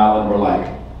Long Island were like,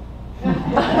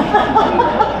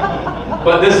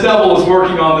 but this devil is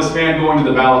working on this man going to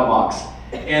the ballot box.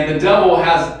 And the devil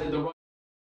has the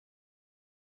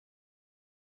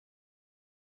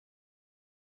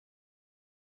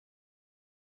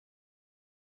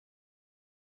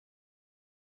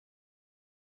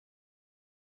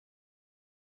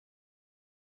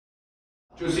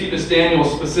Josephus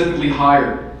Daniels specifically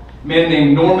hired a man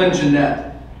named Norman Jeanette.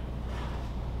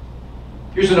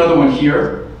 Here's another one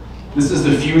here. This is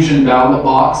the Fusion ballot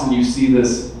box, and you see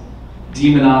this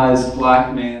demonized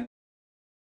Black man.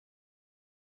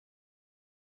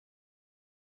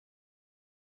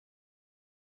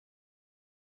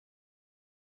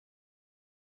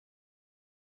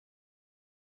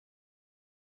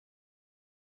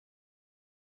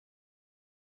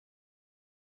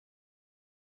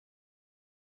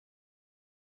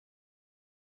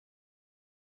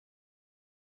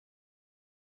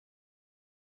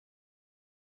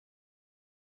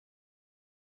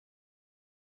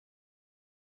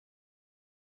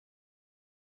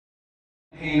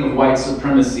 Of white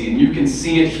supremacy, and you can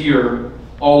see it here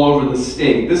all over the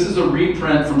state. This is a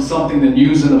reprint from something the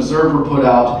News and Observer put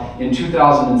out in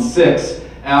 2006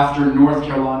 after North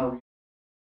Carolina.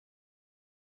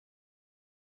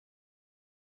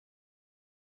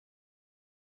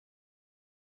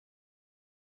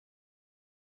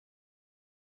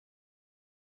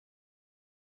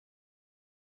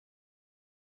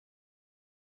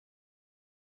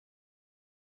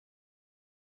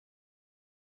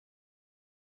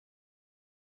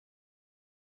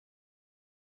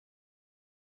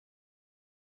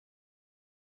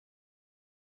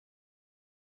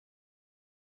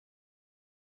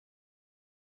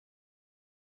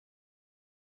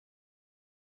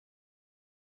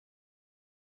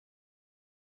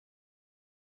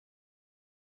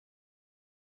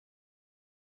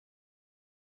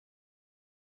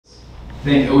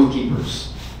 Think Oath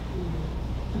Keepers.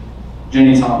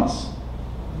 Jenny Thomas.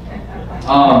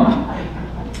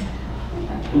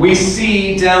 We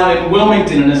see down in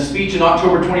Wilmington in a speech on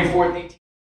October 24th, 18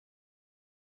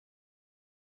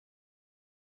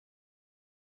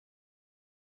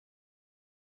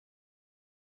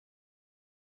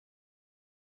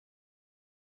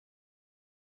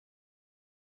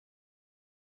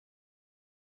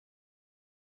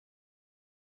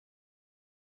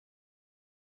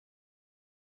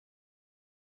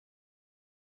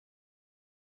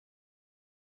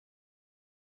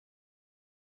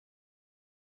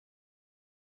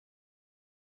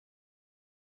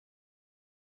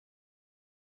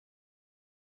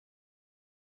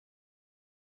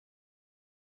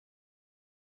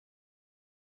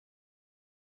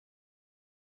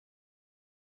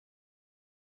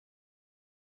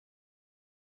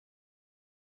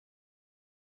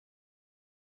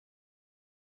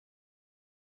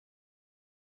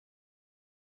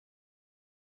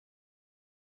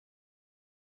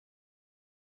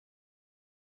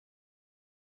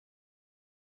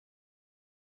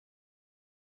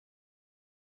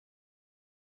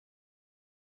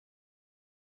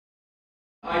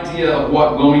 idea of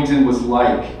what Wilmington was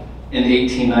like in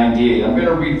 1898. I'm going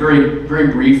to read very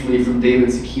briefly from David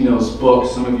Zucchino's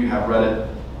book. Some of you have read it.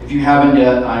 If you haven't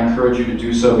yet, I encourage you to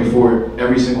do so before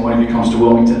every single one of you comes to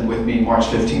Wilmington with me March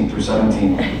 15th through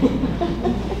 17th.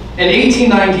 In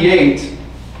 1898,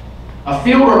 a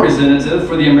field representative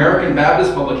for the American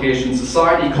Baptist publication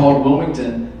society called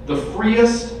Wilmington the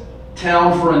freest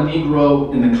town for a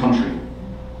Negro in the country.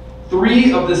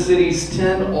 3 of the city's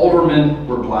 10 aldermen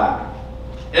were black,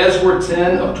 as were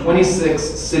 10 of 26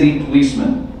 city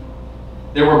policemen.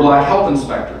 There were black health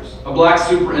inspectors, a black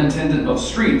superintendent of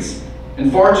streets,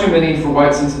 and far too many for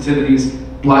white sensitivities,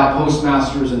 black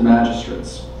postmasters and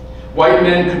magistrates. White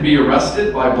men could be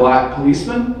arrested by black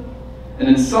policemen, and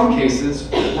in some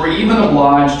cases were even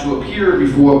obliged to appear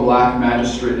before a black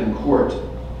magistrate in court.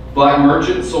 Black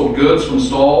merchants sold goods from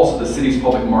stalls at the city's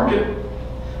public market.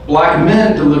 Black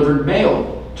men delivered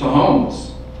mail to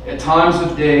homes at times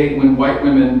of day when white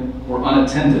women were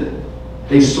unattended.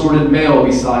 They sorted mail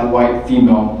beside white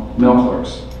female mail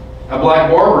clerks. A black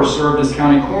barber served as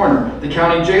county coroner. The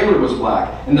county jailer was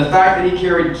black, and the fact that he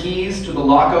carried keys to the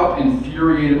lockup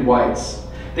infuriated whites.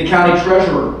 The county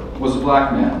treasurer was a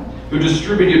black man who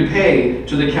distributed pay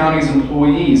to the county's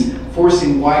employees,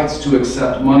 forcing whites to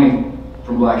accept money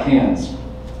from black hands.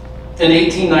 In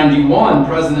 1891,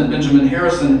 President Benjamin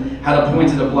Harrison had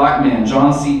appointed a black man,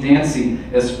 John C. Dancy,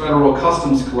 as federal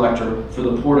customs collector for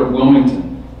the port of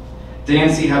Wilmington.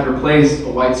 Dancy had replaced a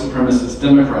white supremacist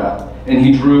Democrat, and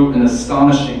he drew an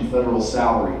astonishing federal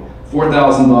salary,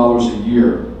 $4,000 a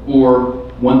year, or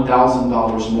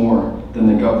 $1,000 more than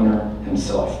the governor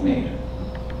himself made.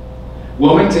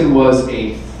 Wilmington was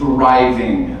a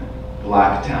thriving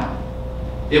black town.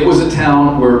 It was a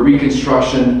town where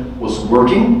Reconstruction was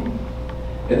working.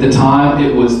 At the time,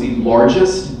 it was the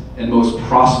largest and most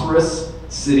prosperous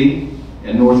city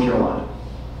in North Carolina.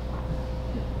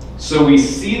 So we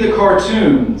see the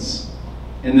cartoons,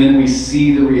 and then we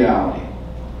see the reality.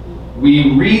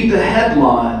 We read the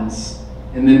headlines,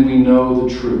 and then we know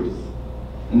the truth.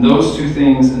 And those two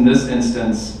things, in this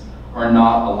instance, are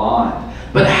not aligned.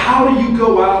 But how do you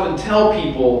go out and tell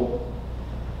people,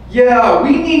 yeah,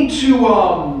 we need to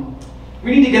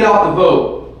get out the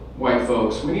vote, white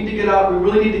folks. We really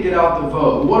need to get out the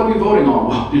vote. What are we voting on?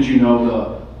 Well, did you know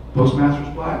the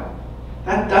postmaster's black?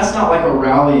 That's not like a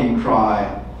rallying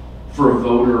cry for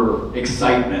voter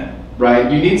excitement,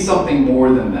 right? You need something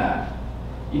more than that.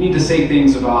 You need to say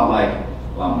things about like,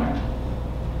 well,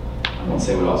 I won't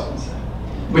say what I was going to say.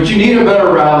 But you need a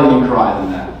better rallying cry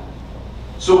than that.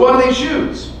 So what do they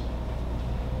choose?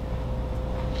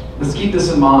 Let's keep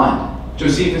this in mind.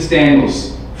 Josephus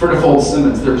Daniels, Ferdinand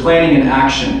Simmons, they're planning an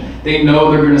action. They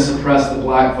know they're going to suppress the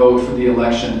black vote for the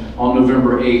election on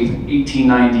November 8th,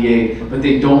 1898, but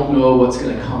they don't know what's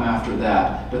going to come after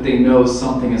that. But they know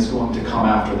something is going to come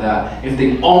after that. If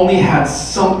they only had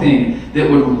something that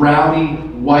would rally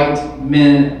white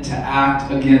men to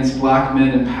act against black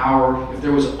men in power, if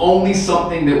there was only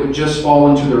something that would just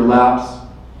fall into their laps.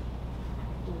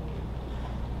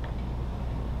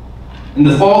 In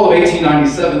the fall of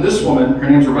 1897, this woman, her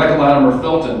name's Rebecca Latimer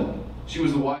Felton, she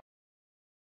was the wife.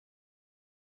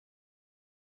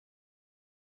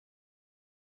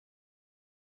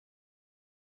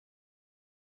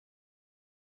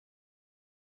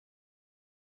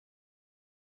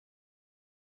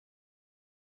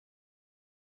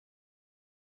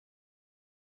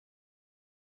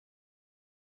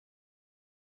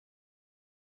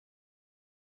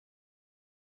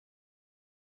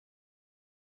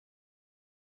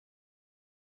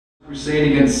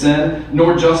 Crusade against sin,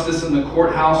 nor justice in the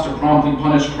courthouse to promptly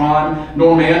punish crime,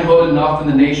 nor manhood enough in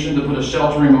the nation to put a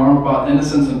sheltering arm about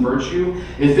innocence and virtue.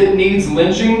 If it needs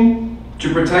lynching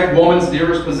to protect woman's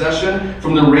dearest possession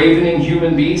from the ravening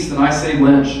human beast, then I say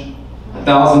lynch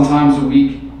 1,000 times a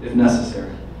week if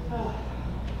necessary.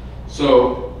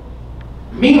 So,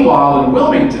 meanwhile in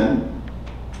Wilmington,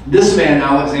 this man,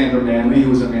 Alexander Manley, who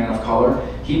was a man of color,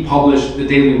 he published the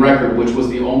Daily Record, which was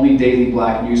the only daily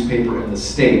black newspaper in the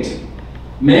state.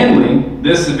 Manley,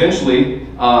 this eventually,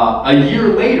 a year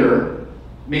later,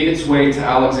 made its way to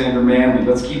Alexander Manley.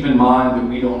 Let's keep in mind that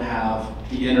we don't have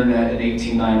the internet in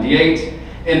 1898.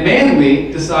 And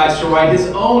Manley decides to write his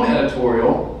own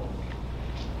editorial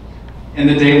in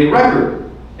the Daily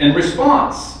Record in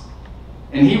response.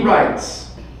 And he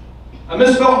writes, "A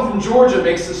Miss Felton from Georgia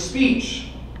makes a speech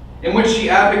in which she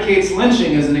advocates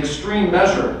lynching as an extreme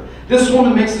measure. This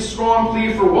woman makes a strong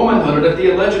plea for womanhood, and if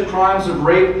the alleged crimes of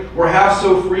rape were half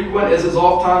so frequent as is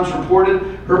oftentimes reported,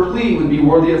 her plea would be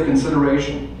worthy of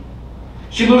consideration.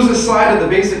 She loses sight of the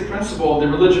basic principle of the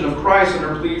religion of Christ in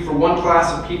her plea for one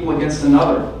class of people against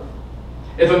another.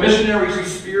 If a missionary's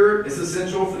spirit is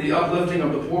essential for the uplifting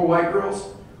of the poor white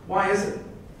girls, why is it?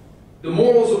 The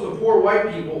morals of the poor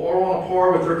white people are on a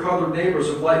par with their colored neighbors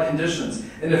of like conditions,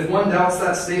 and if one doubts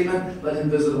that statement, let him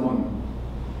visit among them.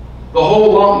 The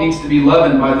whole lump needs to be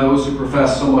leavened by those who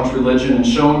profess so much religion and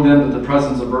showing them that the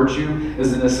presence of virtue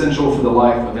is an essential for the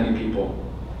life of any people.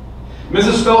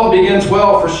 Mrs. Felton begins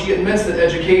well, for she admits that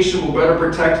education will better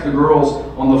protect the girls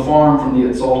on the farm from the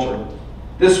assaulter.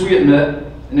 This we admit,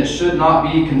 and it should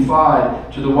not be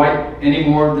confined to the white any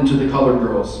more than to the colored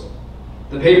girls.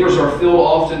 The papers are filled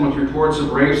often with reports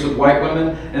of rapes of white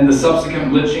women and the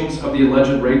subsequent lynchings of the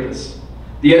alleged rapists.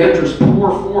 The editors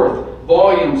pour forth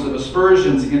volumes of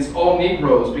aspersions against all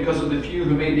Negroes because of the few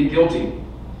who may be guilty.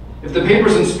 If the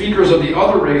papers and speakers of the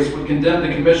other race would condemn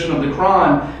the commission of the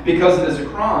crime because it is a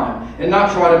crime and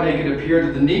not try to make it appear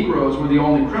that the Negroes were the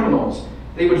only criminals,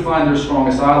 they would find their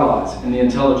strongest allies in the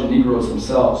intelligent Negroes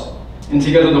themselves. And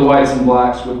together the whites and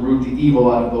blacks would root the evil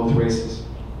out of both races.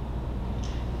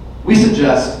 We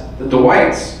suggest that the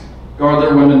whites guard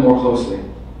their women more closely,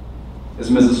 as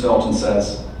Mrs. Felton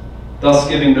says, thus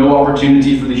giving no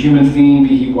opportunity for the human fiend,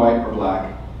 be he white or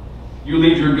black. You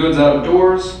leave your goods out of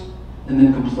doors and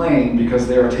then complain because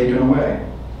they are taken away.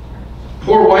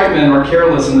 Poor white men are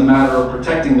careless in the matter of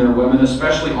protecting their women,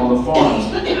 especially on the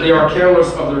farms. They are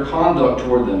careless of their conduct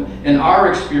toward them, and our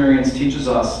experience teaches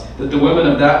us that the women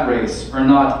of that race are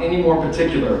not any more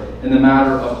particular in the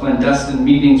matter of clandestine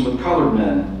meetings with colored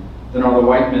men than are the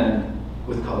white men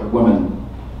with colored women.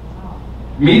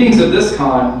 Meetings of this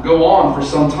kind go on for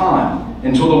some time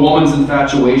until the woman's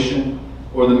infatuation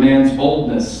or the man's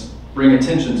boldness bring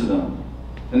attention to them,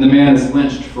 and the man is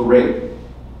lynched for rape.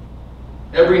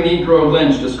 Every Negro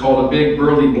lynched is called a big,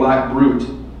 burly, black brute,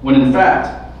 when in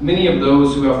fact, many of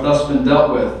those who have thus been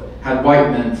dealt with had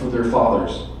white men for their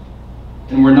fathers,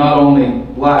 and were not only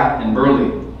black and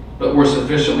burly, but were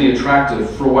sufficiently attractive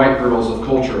for white girls of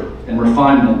culture and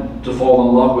refinement to fall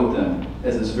in love with them,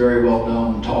 as is very well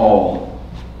known to all.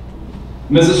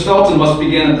 Mrs. Felton must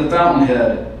begin at the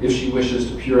fountainhead if she wishes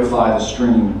to purify the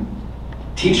stream.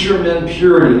 Teach your men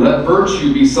purity. Let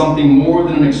virtue be something more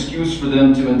than an excuse for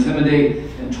them to intimidate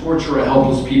and torture a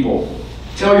helpless people.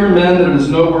 Tell your men that it is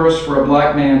no worse for a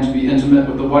black man to be intimate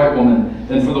with the white woman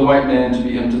than for the white man to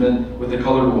be intimate with the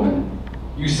colored woman.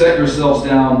 You set yourselves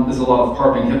down as a lot of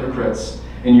carping hypocrites,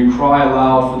 and you cry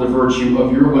aloud for the virtue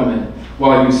of your women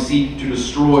while you seek to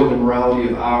destroy the morality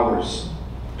of ours.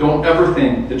 Don't ever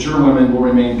think that your women will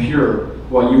remain pure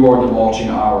while you are divulging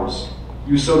ours.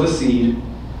 You sow the seed,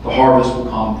 the harvest will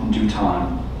come in due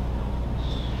time.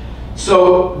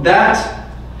 So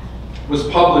that was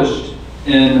published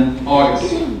in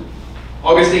August.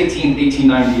 August 18th,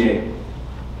 1898.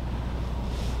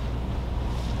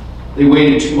 They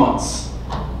waited 2 months.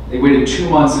 They waited 2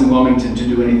 months in Wilmington to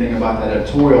do anything about that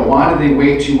editorial. Why did they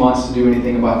wait 2 months to do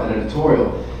anything about that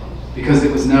editorial? Because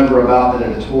it was never about that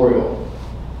editorial.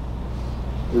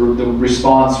 The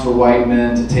response for white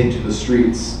men to take to the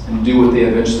streets and do what they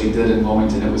eventually did in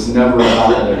Wilmington, it was never about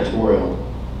that editorial.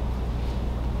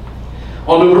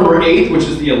 On November 8th, which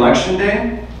is the election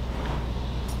day,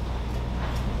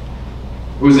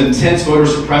 there was intense voter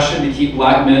suppression to keep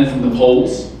black men from the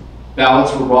polls.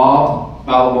 Ballots were robbed,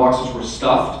 ballot boxes were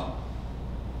stuffed.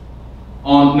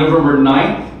 On November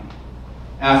 9th,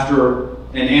 after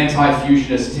an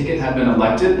anti-fusionist ticket had been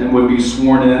elected and would be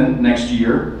sworn in next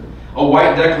year, a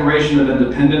white Declaration of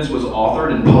Independence was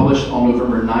authored and published on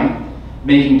November 9th,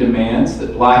 making demands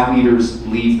that black leaders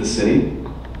leave the city,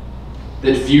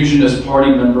 that fusionist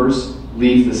party members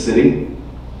leave the city,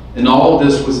 and all of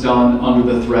this was done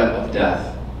under the threat of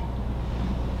death.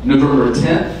 November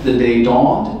 10th, the day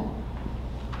dawned,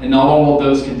 and not all of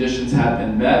those conditions had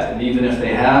been met, and even if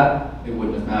they had, it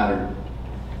wouldn't have mattered.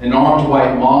 An armed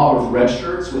white mob with red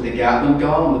shirts with a Gatling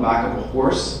gun on the back of a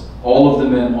horse, all of the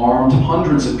men armed,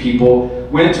 hundreds of people,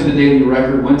 went to the Daily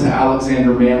Record, went to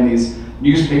Alexander Manly's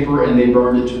newspaper, and they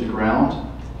burned it to the ground.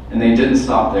 And they didn't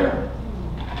stop there.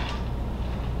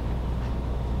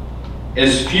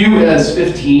 As few as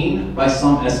 15, by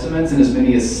some estimates, and as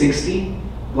many as 60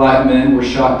 black men were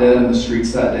shot dead in the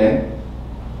streets that day,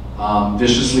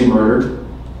 viciously murdered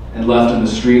and left in the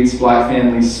streets. Black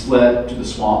families fled to the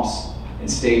swamps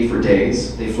and stayed for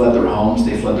days. They fled their homes,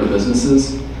 they fled their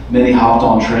businesses. Many hopped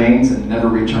on trains and never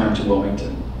returned to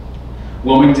Wilmington.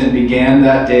 Wilmington began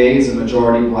that day as a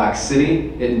majority black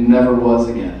city. It never was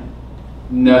again.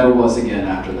 Never was again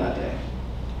after that day,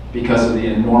 because of the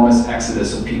enormous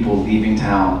exodus of people leaving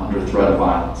town under threat of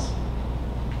violence.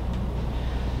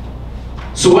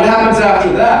 So what happens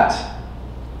after that?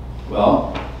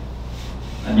 Well,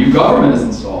 a new government is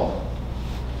installed.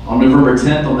 On November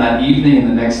 10th, on that evening and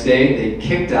the next day, they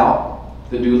kicked out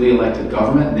the duly elected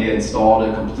government and they installed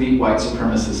a complete white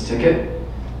supremacist ticket.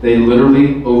 They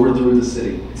literally overthrew the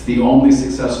city. It's the only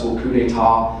successful coup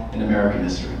d'etat in American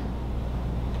history.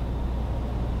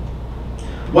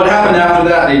 What happened after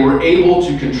that? They were able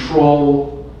to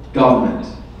control government.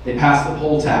 They passed the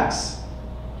poll tax.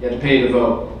 You had to pay to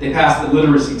vote. They passed the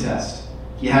literacy test.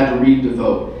 You had to read to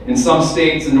vote. In some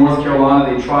states, in North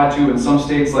Carolina, they tried to. In some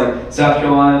states like South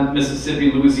Carolina,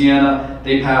 Mississippi, Louisiana,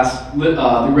 they passed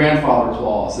the grandfather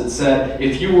clause that said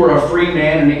if you were a free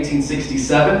man in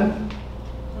 1867,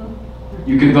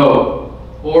 you could vote.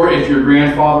 Or if your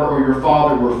grandfather or your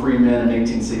father were free men in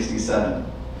 1867,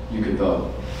 you could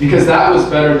vote. Because that was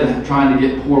better than trying to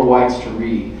get poor whites to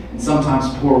read. And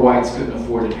sometimes poor whites couldn't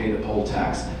afford to pay the poll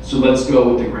tax. So let's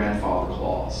go with the grandfather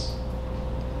clause.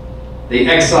 They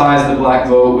excised the black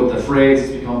vote with the phrase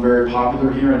that's become very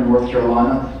popular here in North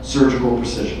Carolina, surgical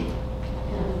precision.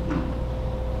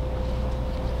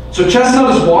 So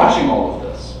Chesnutt is watching all of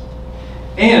this.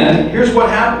 And here's what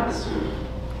happens.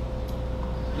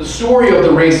 The story of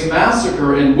the race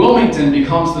massacre in Wilmington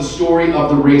becomes the story of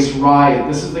the race riot.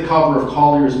 This is the cover of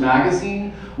Collier's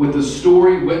magazine with the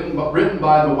story written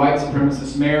by the white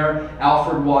supremacist mayor,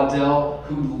 Alfred Waddell,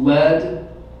 who led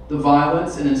the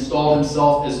violence and installed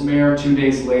himself as mayor 2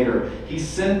 days later. He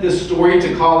sent this story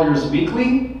to Collier's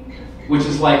Weekly, which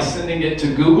is like sending it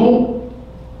to Google.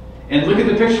 And look at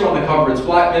the picture on the cover. It's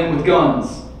black men with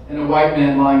guns and a white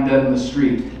man lying dead in the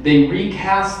street. They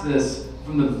recast this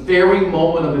from the very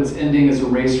moment of its ending as a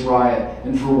race riot,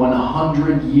 and for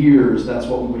 100 years, that's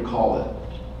what we would call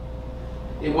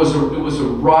it. It was a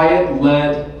riot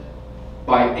led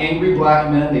by angry black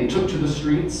men. They took to the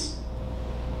streets,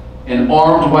 and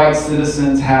armed white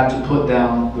citizens had to put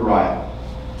down the riot.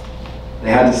 They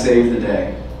had to save the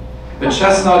day. But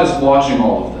Chesnutt is watching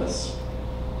all of this.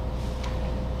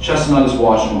 Chesnutt is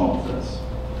watching all of this.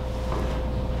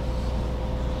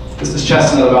 This is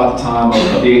Chesnutt about the time of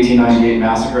the 1898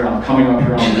 massacre, and I'm coming up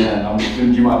here on the end. I'm going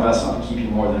to do my best not to keep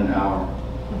you more than an hour.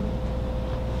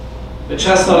 But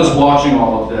Chesnutt is watching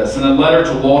all of this. In a letter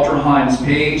to Walter Hines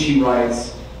Page, he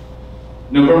writes,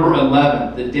 November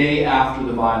 11th, the day after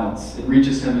the violence, it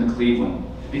reaches him in Cleveland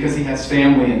because he has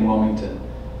family in Wilmington.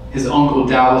 His uncle,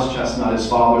 Dallas Chesnutt, his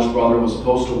father's brother, was a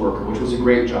postal worker, which was a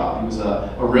great job. He was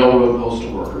a railroad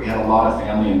postal worker. He had a lot of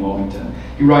family in Wilmington.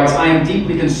 He writes, I am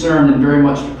deeply concerned and very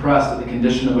much depressed at the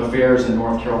condition of affairs in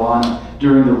North Carolina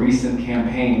during the recent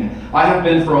campaign. I have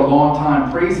been for a long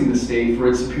time praising the state for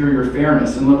its superior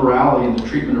fairness and liberality in the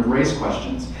treatment of race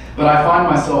questions, but I find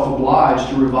myself obliged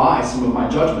to revise some of my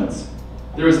judgments.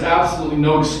 There is absolutely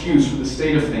no excuse for the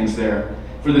state of things there.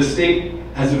 for the state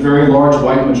has a very large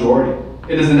white majority.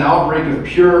 It is an outbreak of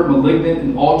pure, malignant,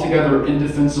 and altogether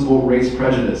indefensible race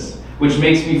prejudice, which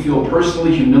makes me feel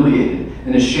personally humiliated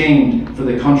and ashamed for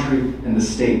the country and the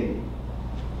state.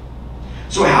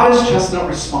 So how does Chesnutt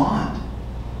respond?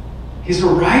 He's a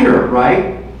writer,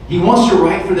 right? He wants to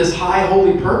write for this high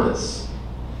holy purpose,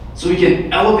 so he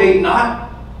can elevate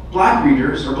not black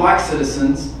readers or black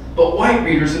citizens, but white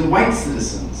readers and white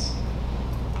citizens.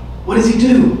 What does he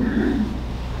do?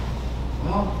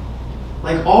 Well,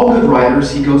 like all good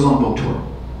writers, he goes on book tour.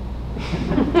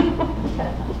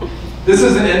 This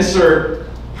is an insert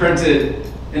printed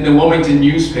in the Wilmington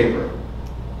newspaper.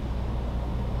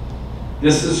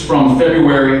 This is from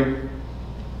February,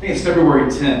 I think it's February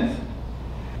 10th,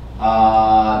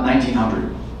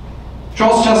 1900.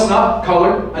 Charles Chesnutt,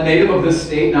 colored, a native of this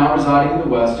state now residing in the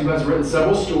West, who has written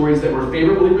several stories that were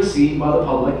favorably received by the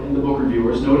public and the book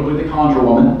reviewers, notably The Conjure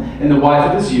Woman and The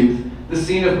Wife of His Youth, the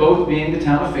scene of both being the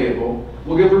town of Fayetteville,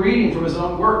 will give a reading from his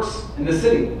own works in the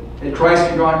city at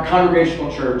Christ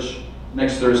Congregational Church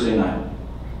next Thursday night.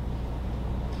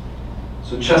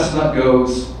 So Chesnutt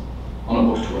goes on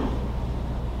a book tour.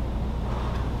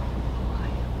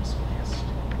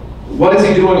 What is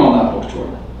he doing on that book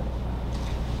tour?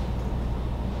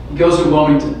 He goes to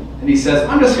Wilmington and he says,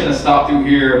 I'm just going to stop through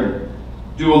here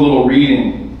and do a little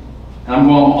reading. And I'm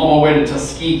going on my way to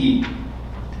Tuskegee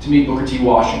to meet Booker T.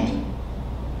 Washington.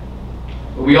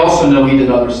 But we also know he did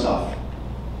other stuff.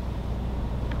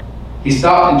 He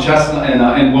stopped in Chesnutt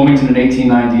in Wilmington in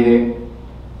 1898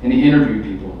 and he interviewed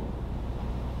people.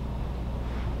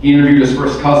 He interviewed his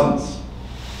first cousins,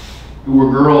 who were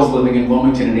girls living in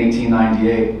Wilmington in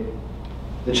 1898.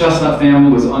 The Chesnutt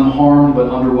family was unharmed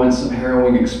but underwent some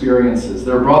harrowing experiences.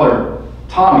 Their brother,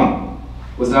 Tommy,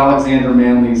 was Alexander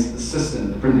Manly's assistant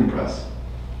at the printing press.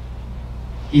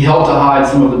 He helped to hide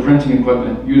some of the printing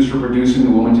equipment used for producing the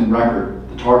Wilmington Record,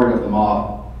 the target of the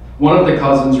mob. One of the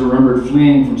cousins remembered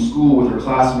fleeing from school with her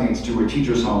classmates to her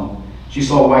teacher's home. She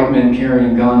saw white men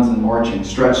carrying guns and marching,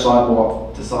 stretched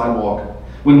sidewalk to sidewalk.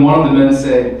 When one of the men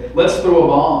said, "Let's throw a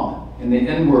bomb," in the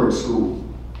N-word school,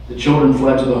 the children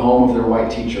fled to the home of their white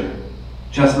teacher.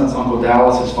 Chesnutt's uncle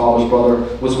Dallas, his father's brother,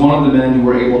 was one of the men who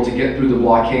were able to get through the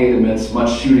blockade amidst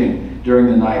much shooting during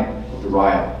the night of the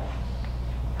riot.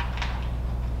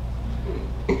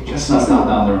 Chesnutt's not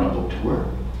down there on a book tour.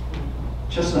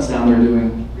 Chesnutt's down there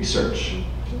doing research.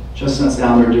 Chesnutt's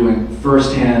down there doing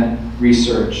first-hand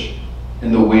research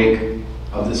in the wake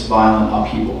of this violent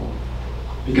upheaval.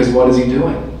 Because what is he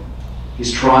doing?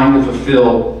 He's trying to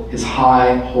fulfill his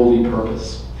high, holy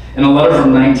purpose. In a letter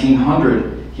from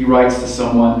 1900, he writes to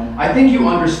someone, "I think you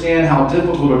understand how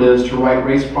difficult it is to write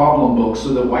race problem books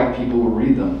so that white people will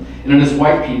read them. And as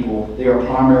white people, they are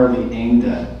primarily aimed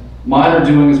at. Mine are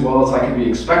doing as well as I could be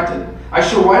expected. I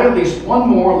shall write at least one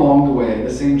more along the way, the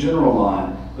same general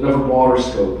line, but of a broader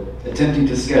scope, attempting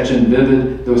to sketch in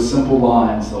vivid, though simple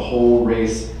lines, the whole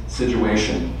race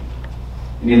situation."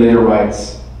 And he later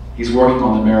writes, he's working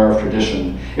on the mirror of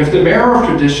tradition. If the mirror of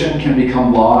tradition can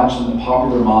become lodged in the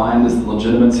popular mind as the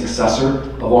legitimate successor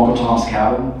of Uncle Tom's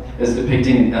Cabin, as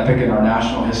depicting an epic in our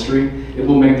national history, it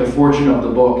will make the fortune of the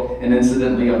book and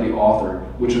incidentally of the author,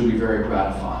 which would be very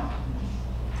gratifying.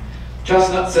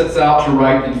 Chesnutt sets out to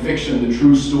write in fiction the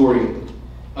true story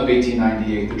of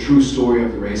 1898, the true story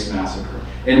of the race massacre.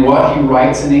 And what he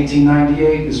writes in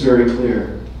 1898 is very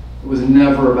clear. It was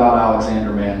never about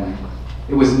Alexander Manly.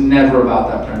 It was never about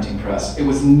that printing press. It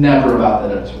was never about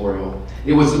that editorial.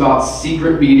 It was about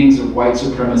secret meetings of white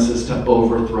supremacists to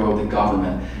overthrow the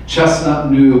government. Chesnutt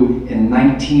knew in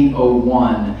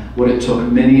 1901 what it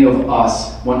took many of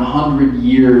us 100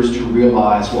 years to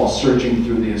realize while searching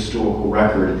through the historical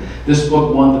record. This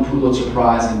book won the Pulitzer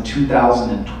Prize in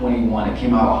 2021. It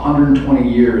came out 120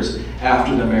 years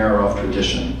after the Mirror of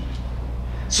Tradition.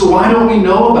 So why don't we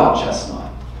know about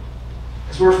Chesnutt?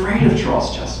 Because we're afraid of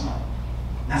Charles Chesnutt.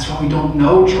 That's why we don't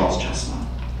know Charles Chesnutt.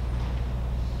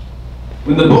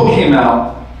 When the book came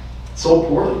out, it sold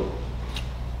poorly.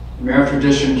 The Mirror of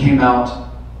Tradition came out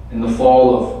in the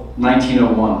fall of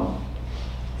 1901,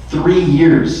 3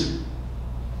 years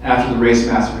after the race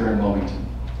massacre in Wilmington.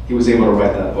 He was able to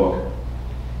write that book.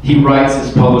 He writes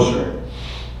his publisher,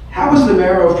 "How is the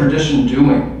Mirror of Tradition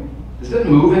doing? Is it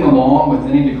moving along with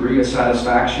any degree of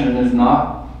satisfaction? And if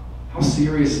not, how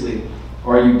seriously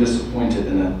are you disappointed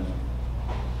in it?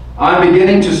 I'm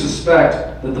beginning to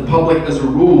suspect that the public as a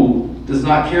rule does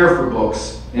not care for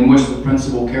books in which the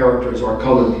principal characters are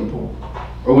colored people,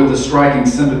 or with a striking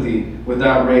sympathy with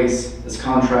that race as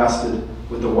contrasted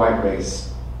with the white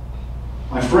race.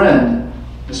 My friend,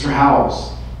 Mr.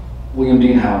 Howells, William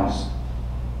Dean Howells,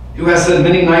 who has said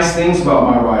many nice things about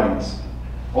my writings,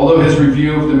 although his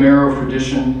review of the Marrow of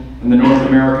Tradition in the North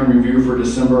American Review for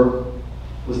December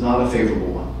was not a favorable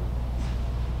one.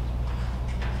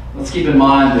 Let's keep in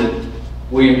mind that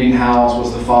William Dean Howells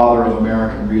was the father of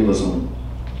American realism.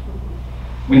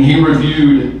 When he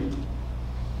reviewed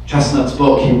Chesnutt's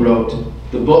book, he wrote,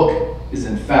 "The book is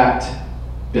in fact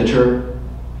bitter,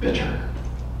 bitter."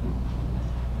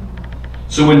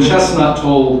 So when Chesnutt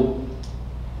told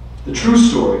the true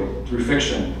story through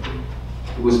fiction,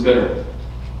 it was bitter.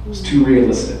 It was too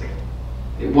realistic.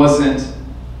 It wasn't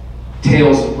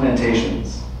tales of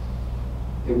plantations.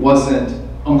 It wasn't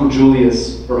Uncle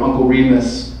Julius or Uncle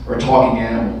Remus or talking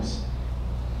animals.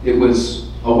 It was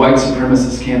a white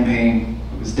supremacist campaign.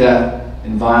 It was death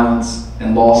and violence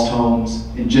and lost homes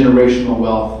and generational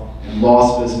wealth and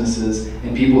lost businesses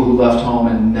and people who left home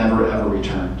and never ever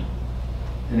returned.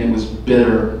 And it was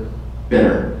bitter,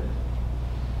 bitter.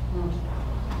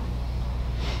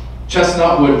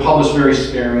 Chesnutt would publish very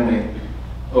sparingly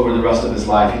over the rest of his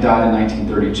life. He died in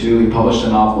 1932. He published a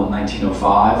novel in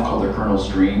 1905 called The Colonel's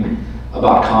Dream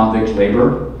about convict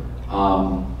labor,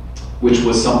 which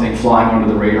was something flying under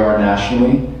the radar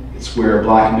nationally. It's where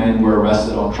black men were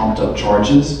arrested on trumped up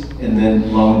charges and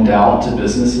then loaned out to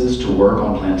businesses to work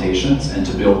on plantations and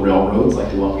to build railroads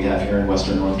like the one we have here in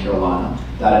Western North Carolina.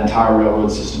 That entire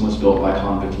railroad system was built by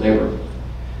convict labor.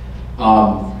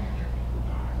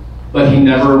 But he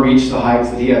never reached the heights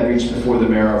that he had reached before the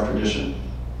Marrow of Tradition.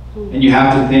 And you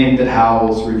have to think that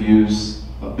Howells' reviews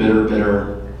of Bitter,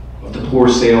 Bitter, of the poor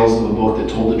sales of a book that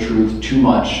told the truth too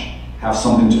much, have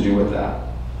something to do with that.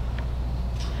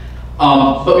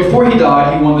 But before he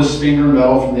died, he won the Springer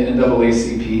Medal from the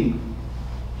NAACP.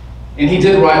 And he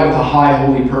did write with a high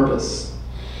holy purpose,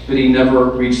 but he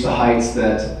never reached the heights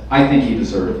that I think he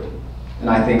deserved. And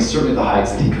I think certainly the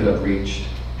heights that he could have reached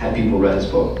had people read his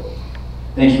book.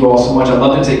 Thank you all so much. I'd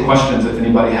love to take questions if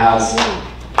anybody has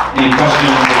any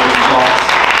questions or thoughts.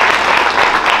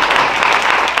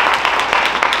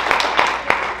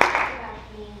 About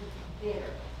being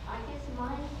bitter. I guess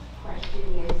my question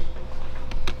is,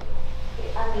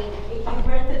 I mean, if you've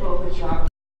read the book, which you are,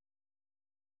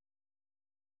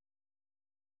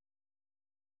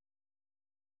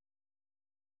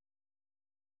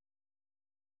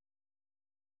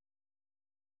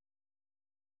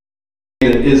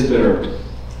 it is bitter.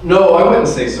 No, I wouldn't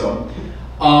say so.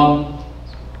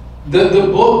 The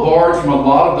book borrowed from a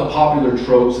lot of the popular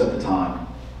tropes at the time.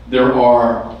 There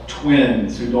are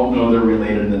twins who don't know they're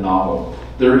related in the novel.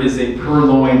 There is a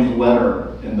purloined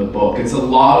letter in the book. It's a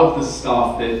lot of the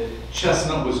stuff that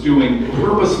Chesnutt was doing,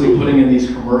 purposely putting in these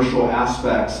commercial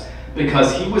aspects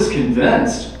because he was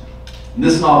convinced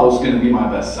this novel is going to be my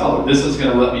bestseller. This is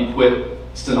going to let me quit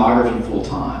stenography full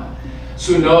time.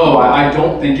 So no, I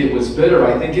don't think it was bitter.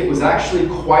 I think it was actually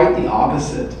quite the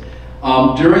opposite.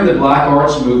 During the Black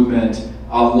Arts movement,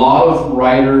 a lot of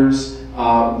writers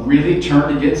really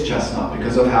turned against Chesnutt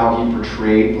because of how he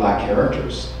portrayed black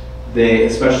characters.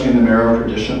 Especially in the Marrow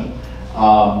Tradition.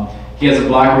 He has a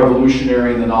black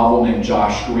revolutionary in the novel named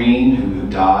Josh Green who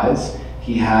dies.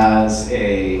 He has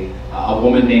a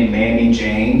woman named Mammy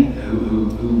Jane who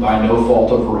by no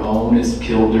fault of her own is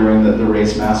killed during the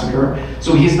race massacre.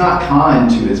 So he's not kind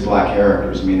to his black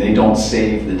characters. I mean, they don't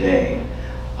save the day.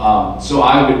 So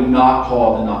I would not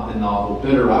call the novel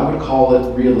bitter. I would call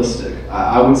it realistic.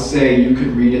 I would say you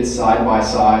could read it side by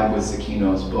side with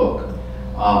Zecchino's book.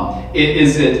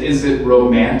 Is it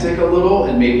romantic a little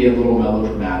and maybe a little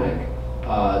melodramatic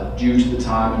due to the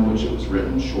time in which it was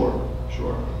written? Sure.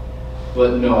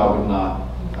 But no,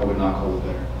 I would not call it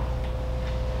bitter.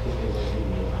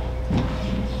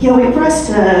 Yeah, wait for us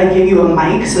to give you a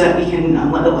mic so that we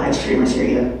can let the live streamers hear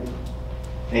you.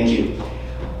 Thank you.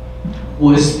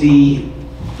 Was the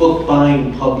book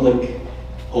buying public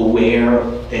aware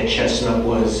that Chesnutt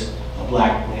was a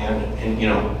black man, and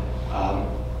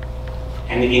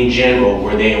and in general,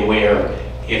 were they aware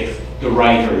if the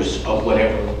writers of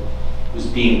whatever was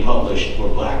being published were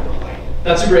black or white?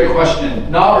 That's a great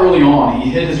question. Not early on. He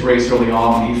hid his race early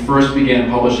on when he first began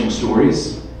publishing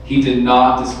stories. He did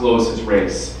not disclose his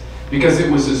race because it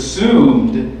was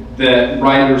assumed that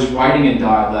writers writing in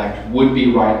dialect would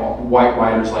be white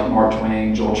writers like Mark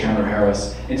Twain, Joel Chandler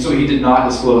Harris, and so he did not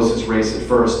disclose his race at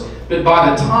first. But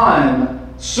by the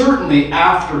time, certainly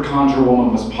after Conjure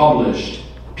Woman was published,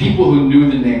 people who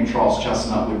knew the name Charles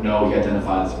Chesnutt would know he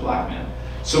identified as a black man.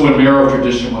 So when Marrow of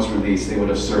Tradition was released, they would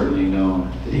have certainly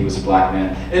known that he was a black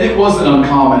man. And it wasn't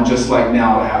uncommon, just like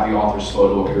now, to have the author's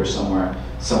photo appear somewhere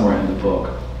in the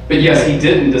book. But yes, he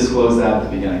didn't disclose that at the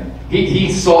beginning.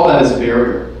 He saw that as a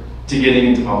barrier to getting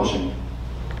into publishing.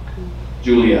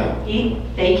 Julia.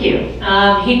 Thank you.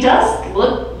 He does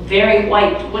look very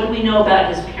white. What do we know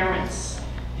about his parents?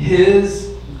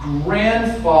 His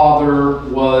grandfather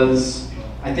was,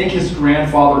 I think his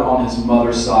grandfather on his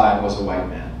mother's side was a white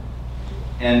man.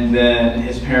 And then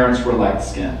his parents were light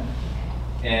skinned.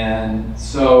 And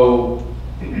so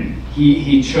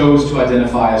he chose to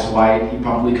identify as white. He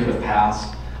probably could have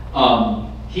passed.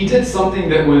 He did something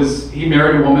that was, he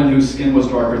married a woman whose skin was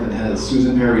darker than his.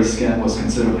 Susan Perry's skin was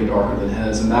considerably darker than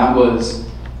his, and that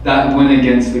went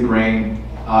against the grain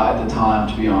at the time,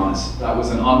 to be honest. That was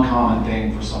an uncommon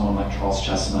thing for someone like Charles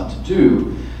Chesnutt to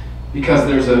do, because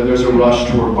there's a rush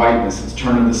toward whiteness. It's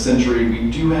turn of the century. We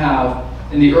do have,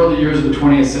 in the early years of the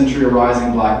 20th century, a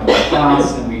rising black middle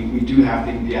class, and we do have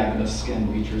the advent of skin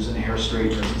bleachers and hair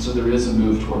straighteners, and so there is a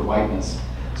move toward whiteness.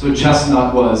 So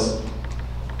Chesnutt was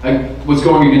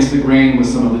going against the grain with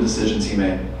some of the decisions he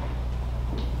made.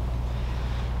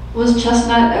 Was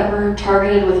Chesnutt ever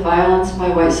targeted with violence by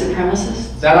white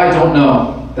supremacists? That I don't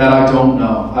know. That I don't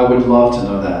know. I would love to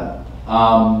know that.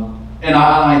 And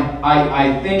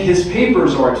I think his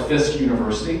papers are at Fisk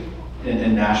University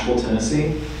in Nashville,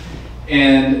 Tennessee.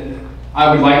 And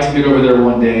I would like to get over there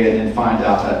one day and find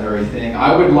out that very thing.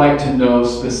 I would like to know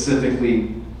specifically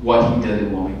what he did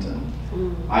in Wilmington.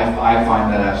 I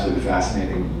find that absolutely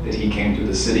fascinating, that he came to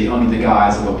the city under the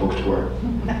guise of a book tour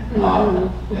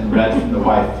and read from the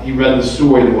wife. He read the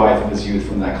story of the wife of his youth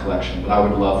from that collection, but I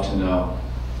would love to know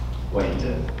what he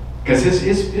did. Because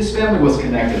his family was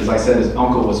connected. As I said, his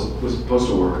uncle was a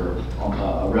postal worker,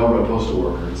 a railroad postal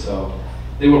worker, and so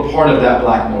they were part of that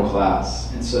black middle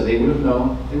class, and so they would have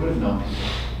known people.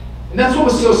 And that's what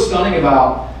was so stunning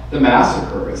about the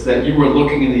massacre, is that you were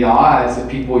looking in the eyes of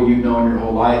people you've known your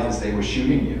whole life as they were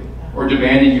shooting you, or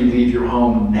demanding you leave your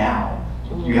home now.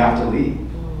 You have to leave.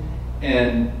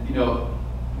 And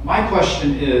my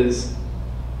question is,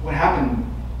 what happened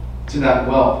to that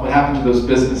wealth? What happened to those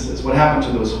businesses? What happened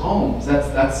to those homes?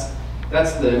 That's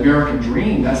the American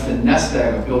dream. That's the nest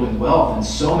egg of building wealth, and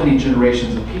so many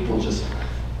generations of people just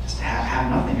have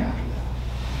nothing after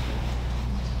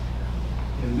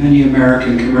that. Many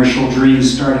American commercial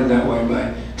dreams started that way,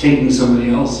 by taking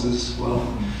somebody else's wealth.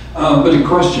 But a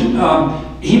question,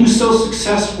 he was so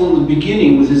successful in the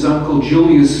beginning with his Uncle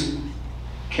Julius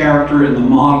character and the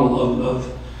model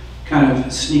of kind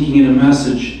of sneaking in a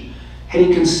message. Had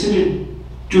he considered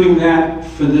doing that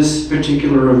for this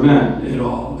particular event at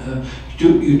all?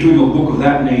 Doing a book of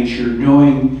that nature,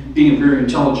 being a very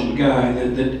intelligent guy,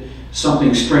 that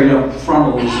something straight up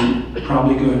frontal isn't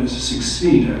probably going to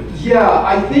succeed. Yeah,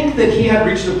 I think that he had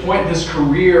reached a point in his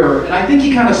career, and I think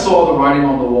he kind of saw the writing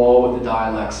on the wall with the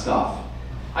dialect stuff.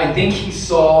 I think he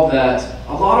saw that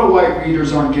a lot of white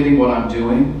readers aren't getting what I'm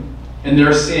doing, and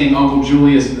they're seeing Uncle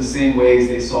Julius in the same ways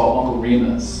they saw Uncle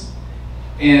Remus.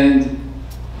 And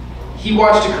he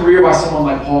watched a career by someone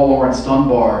like Paul Laurence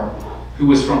Dunbar, who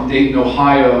was from Dayton,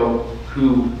 Ohio,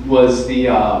 who was the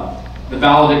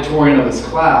valedictorian of his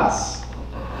class,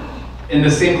 in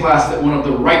the same class that one of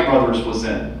the Wright brothers was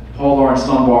in. Paul Laurence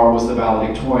Dunbar was the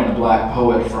valedictorian, a black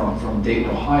poet from Dayton,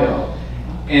 Ohio.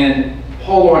 And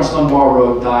Paul Laurence Dunbar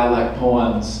wrote dialect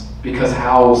poems because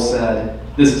Howells said,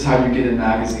 this is how you get in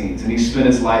magazines. And he spent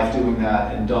his life doing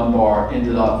that, and Dunbar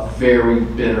ended up very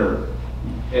bitter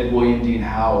at William Dean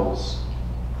Howells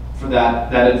for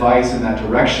that advice in that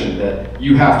direction, that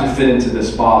you have to fit into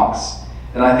this box.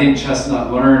 And I think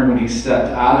Chesnutt learned when he stepped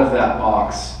out of that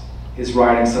box, his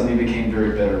writing suddenly became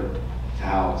very bitter to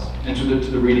Howells and to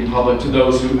the reading public, to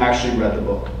those who actually read the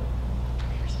book.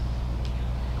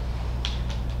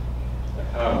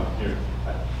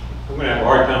 I'm going to have a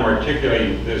hard time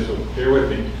articulating this, so bear with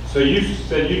me. So you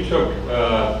said you took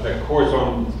that course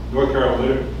on North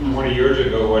Carolina 20 years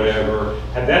ago, whatever.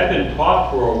 Had that been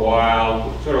taught for a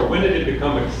while? Sort of when did it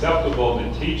become acceptable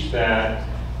to teach that?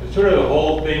 And sort of the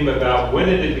whole thing about when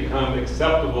did it become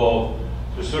acceptable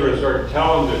to sort of start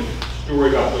telling the story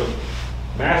about the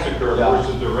massacre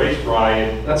versus the race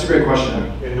riot? That's a great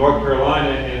question. In North Carolina,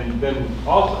 and then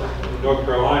also in North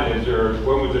Carolina,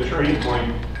 when was the turning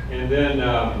point? And then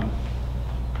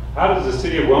how does the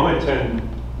city of Wilmington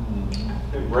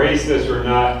embrace this or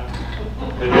not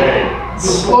today?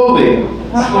 Slowly.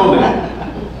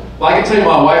 Well, I can tell you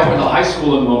my wife went to high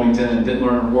school in Wilmington and didn't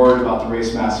learn a word about the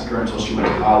race massacre until she went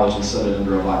to college and studied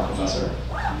under a black professor.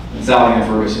 And Sally Ann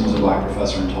Ferguson was a black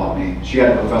professor and taught me. She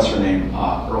had a professor named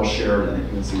Earl Sheridan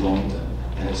at UNC Wilmington,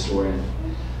 an historian.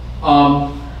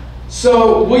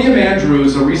 So William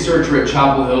Andrews, a researcher at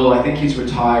Chapel Hill, I think he's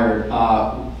retired,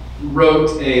 wrote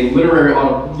a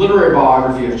literary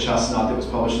biography of Chesnutt that was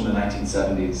published in the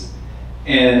 1970s.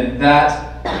 And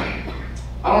that,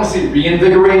 I don't want to say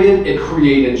reinvigorated, it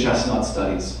created Chesnutt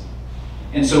studies.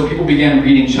 And so people began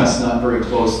reading Chesnutt very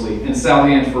closely. And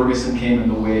Sally Ann Ferguson came in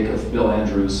the wake of Bill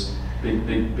Andrews'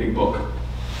 big book.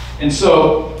 And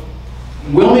so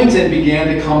Wilmington began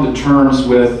to come to terms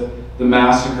with the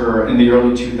massacre in the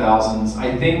early 2000s.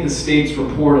 I think the state's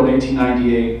report on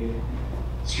 1898,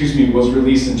 was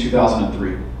released in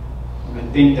 2003. I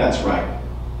think that's right.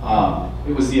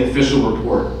 It was the official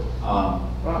report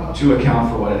to account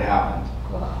for what had happened.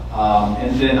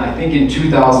 And then I think in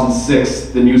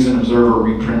 2006, the News and Observer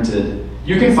reprinted.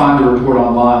 You can find the report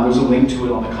online. There's a link to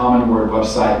it on the Common Word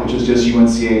website, which is just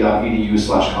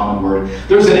unca.edu/Common Word.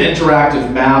 There's an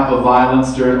interactive map of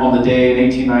violence on the day in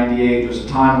 1898. There's a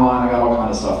timeline. I got all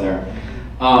kinds of stuff there.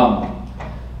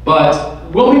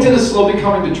 But Wilmington is slowly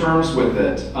coming to terms with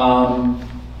it.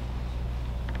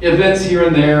 Events here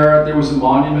and there. There was a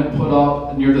monument put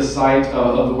up near the site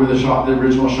of where the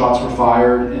original shots were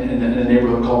fired in a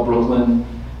neighborhood called Brooklyn.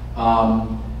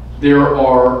 There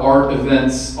are art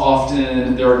events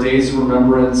often. There are days of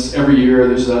remembrance every year.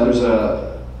 There's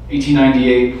a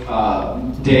 1898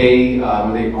 day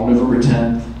on November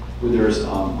 10th where there's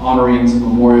honorings and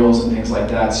memorials and things like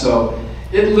that. So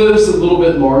it lives a little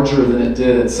bit larger than it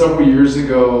did. Several years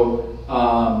ago,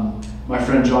 my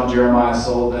friend John Jeremiah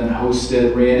Sullivan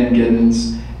hosted Rhiannon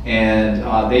Giddens, and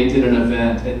they did an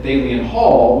event at Thalian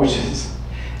Hall, which is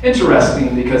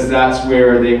interesting because that's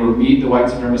where they were the white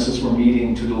supremacists were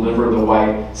meeting to deliver the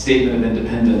white Statement of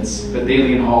Independence. But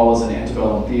Thalian Hall is an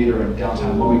antebellum theater in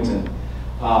downtown Wilmington.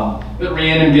 But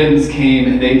Rhiannon Giddens came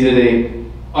and they did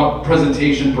a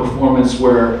presentation performance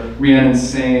where Rhiannon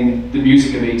sang the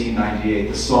music of 1898,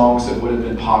 the songs that would have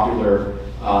been popular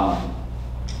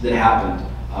that happened.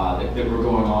 That were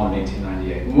going on in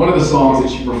 1898. And one of the songs that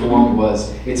she performed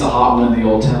was "It's a Hot One in the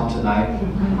Old Town Tonight,"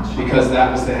 because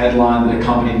that was the headline that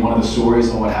accompanied one of the stories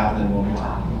on what happened in Wilmington.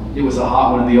 It was a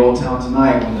hot one in the Old Town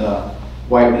tonight when the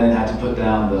white men had to put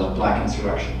down the black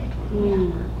insurrection.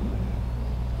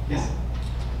 Yes?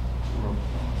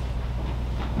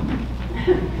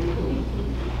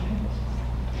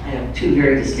 I have two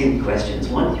very distinct questions.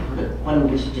 One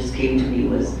which just came to me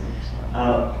was,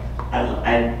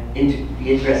 I'd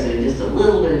be interested in just a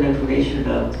little bit of information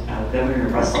about Governor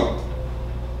Russell.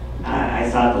 I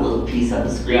saw the little piece on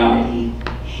the screen that he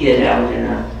hid out in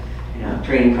a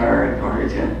train car in order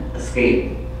to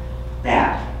escape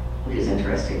that, which is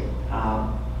interesting.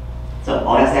 So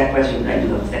I'll ask that question, but I do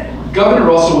have a second one. Governor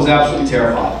Russell was absolutely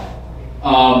terrified.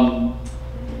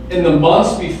 In the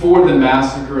months before the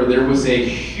massacre, there was a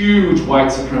huge white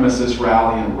supremacist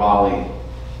rally in Raleigh,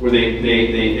 where they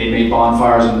made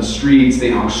bonfires in the streets,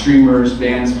 they hung streamers,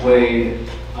 bands played,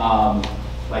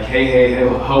 like hey, hey, hey,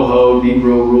 ho, ho,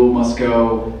 Negro rule must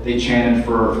go. They chanted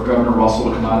for Governor Russell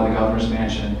to come out of the governor's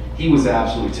mansion. He was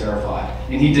absolutely terrified.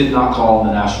 And he did not call in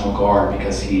the National Guard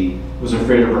because he was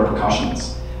afraid of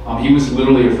repercussions. He was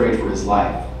literally afraid for his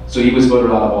life. So he was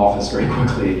voted out of office very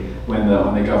quickly when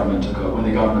the government took over, when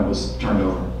the government was turned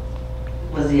over.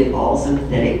 Was he at all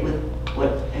sympathetic with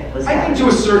what was happening? I think to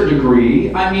a certain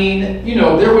degree. I mean,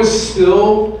 there was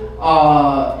still,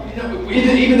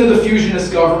 even though the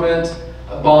fusionist government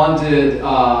bonded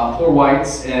poor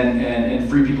whites and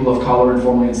free people of color and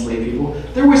formerly enslaved people,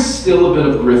 there was still a bit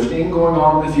of grifting going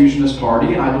on in the fusionist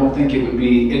party, and I don't think it would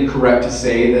be incorrect to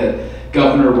say that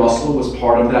Governor Russell was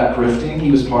part of that grifting.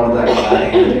 He was part of that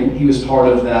glad-handing. He was part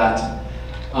of that,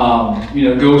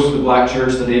 goes to the black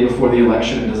church the day before the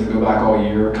election and doesn't go back all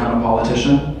year kind of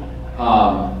politician.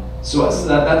 So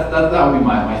that would be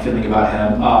my feeling about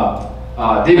him.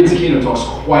 David Zucchino talks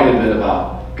quite a bit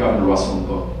about Governor Russell in the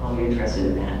book. I'll be interested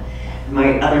in that.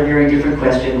 My other very different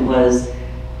question was,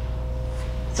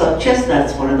 so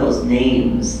Chesnutt's one of those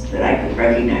names that I could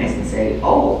recognize and say,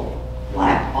 oh,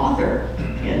 black author,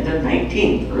 end of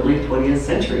 19th, early 20th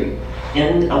century,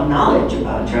 end of knowledge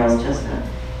about Charles Chesnutt.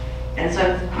 And so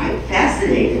I'm quite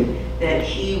fascinated that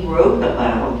he wrote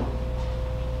about,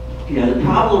 the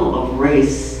problem of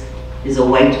race is a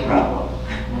white problem.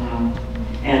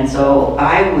 And so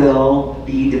I will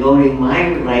be devoting my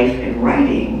life and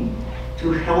writing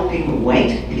to helping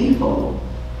white people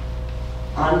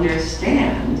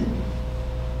understand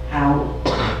how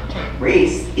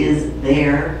race is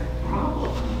their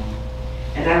problem.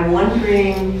 And I'm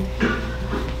wondering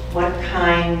what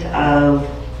kind of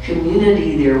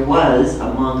community there was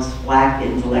amongst black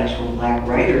intellectual, black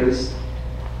writers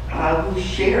who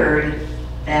shared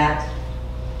that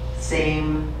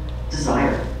same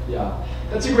desire. Yeah,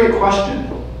 that's a great question.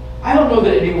 I don't know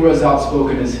that anyone was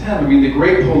outspoken as him. I mean, the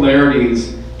great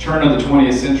polarities turn of the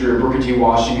 20th century are Booker T.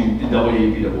 Washington and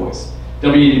W.E.B. Du Bois.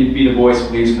 W.E.B. Du Bois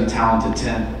believes in the talented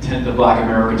tenth of black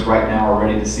Americans right now are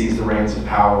ready to seize the reins of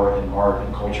power in art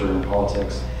and culture and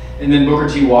politics. And then Booker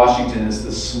T. Washington is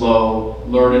the slow,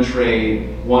 learn a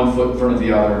trade, one foot in front of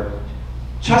the other.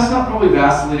 Chesnutt probably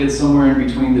vacillated somewhere in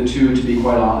between the two, to be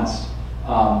quite honest.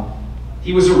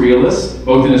 He was a realist,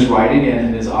 both in his writing and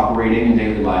in his operating in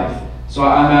daily life. So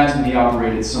I imagine he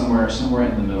operated somewhere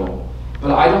in the middle.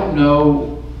 But I don't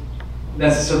know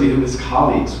necessarily who his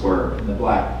colleagues were in the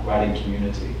black writing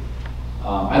community.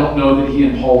 I don't know that he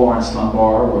and Paul Laurence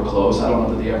Dunbar were close. I don't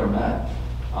know that they ever met.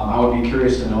 I would be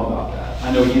curious to know about that.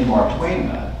 I know he and Mark Twain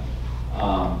met. But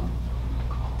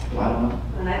I don't know.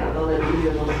 And I don't know that either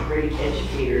of those great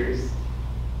educators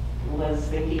was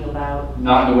thinking about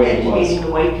Not in the way he was. educating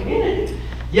the white community.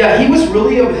 Yeah, he was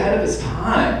really ahead of his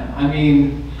time. I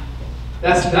mean,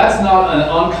 that's not an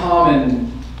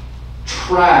uncommon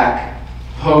track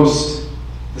post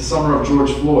the summer of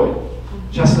George Floyd.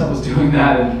 Chesnutt was doing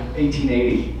that in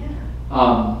 1880.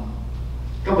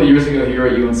 A couple of years ago here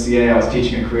at UNCA, I was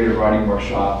teaching a creative writing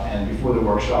workshop, and before the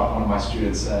workshop, one of my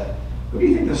students said, "Who do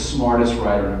you think the smartest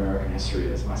writer in American history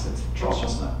is?" And I said, "Charles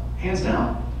Chesnutt, hands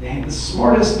down. The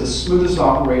smartest, the smoothest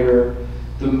operator,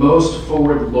 the most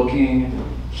forward-looking."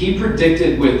 He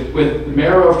predicted with the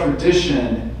marrow of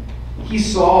tradition, he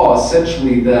saw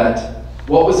essentially that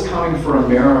what was coming for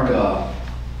America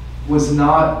was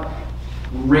not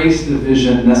race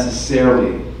division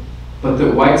necessarily, but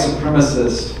that white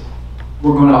supremacists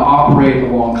were going to operate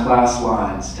along class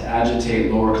lines to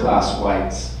agitate lower class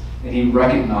whites. And he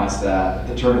recognized that at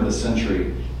the turn of the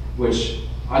century, which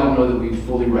I don't know that we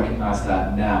fully recognize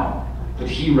that now, but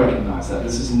he recognized that.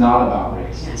 This is not about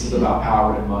race, this is about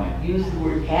power and money. Use the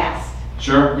word caste.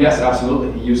 Sure, yes,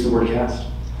 absolutely, he used the word caste.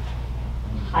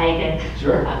 Hi again.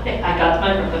 Sure. I got the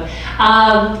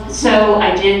microphone. So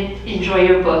I did enjoy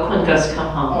your book, When Ghosts Come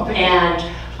Home. And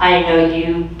I know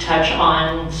you touch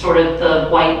on sort of the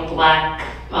white-black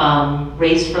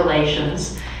race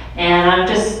relations. And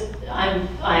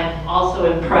I'm also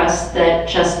impressed that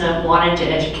Chesnutt wanted to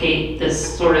educate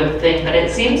this sort of thing, but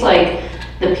it seems like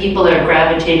the people that are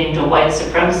gravitating to white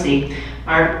supremacy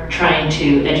aren't trying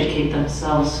to educate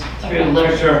themselves through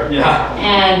literature. Sure, yeah.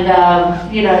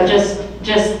 And, you know,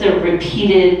 just the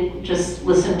repeated, just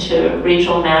listen to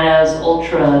Rachel Maddow's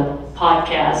Ultra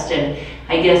podcast, and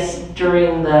I guess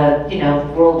during the, you know,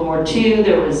 World War II,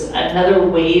 there was another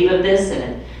wave of this, and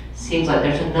it seems like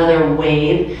there's another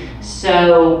wave.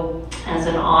 So, as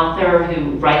an author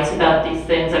who writes about these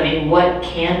things, I mean, what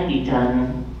can be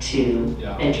done to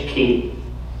educate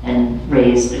and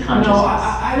raise the consciousness? No,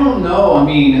 I don't know. I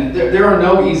mean, there are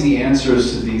no easy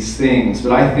answers to these things,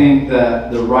 but I think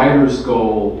that the writer's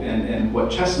goal, and what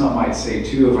Chesnutt might say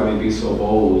too, if I may be so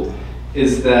bold,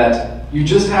 is that you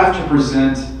just have to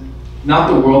present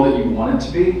not the world that you want it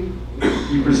to be,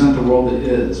 you present the world that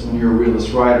is when you're a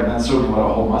realist writer, and that's certainly what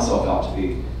I hold myself out to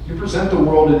be. You present the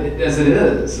world as it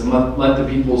is, and let the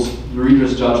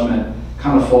reader's judgment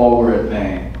kind of fall where it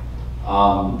may.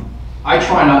 I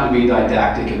try not to be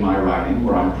didactic in my writing,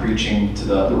 where I'm preaching to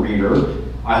the reader.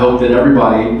 I hope that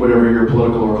everybody, whatever your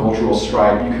political or cultural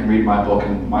stripe, you can read my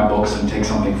books and take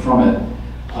something from it.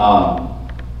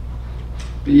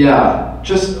 But yeah,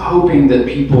 just hoping that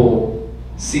people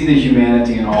see the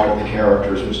humanity in all of the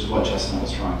characters, which is what Chesnutt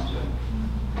was trying to do.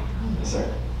 Yes, sir.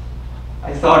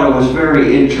 I thought it was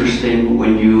very interesting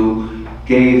when you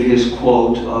gave his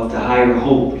quote of the higher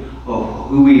hope of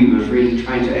who he was really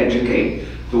trying to educate,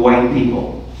 the white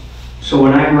people. So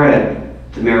when I read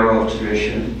The Marrow of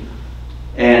Tradition,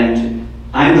 and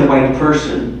I'm the white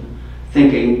person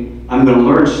thinking I'm going to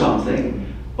learn something,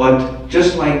 but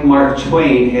just like Mark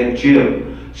Twain had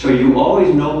Jim, so you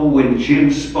always know when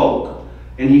Jim spoke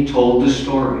and he told the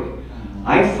story.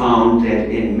 I found that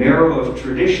in Marrow of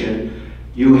Tradition,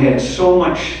 you had so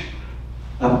much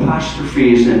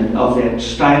apostrophes and of that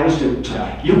stylistic,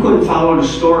 you couldn't follow the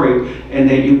story, and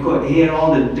that he had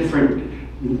all the different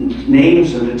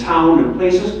names of the town and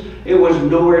places. It was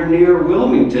nowhere near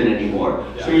Wilmington anymore.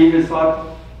 Yeah. So you just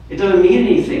thought, it doesn't mean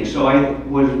anything. So I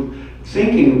was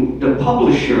thinking, the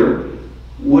publisher,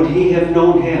 would he have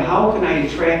known, how can I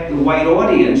attract the white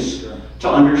audience to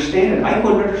understand it? I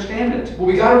couldn't understand it. Well,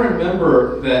 we got to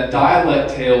remember that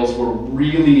dialect tales were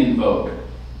really in vogue.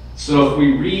 So if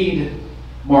we read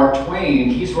Mark Twain,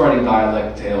 he's writing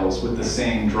dialect tales with the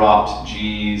same dropped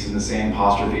G's and the same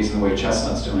apostrophes and the way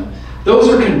Chesnutt's doing. Those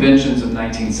are conventions of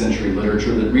 19th century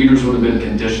literature that readers would have been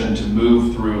conditioned to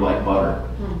move through like butter.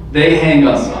 They hang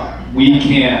us up. We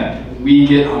can't. We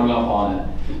get hung up on it.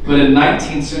 But a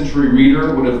 19th century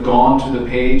reader would have gone to the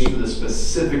page for the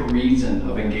specific reason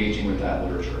of engaging with that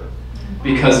literature.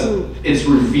 Because it's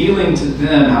revealing to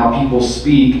them how people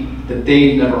speak that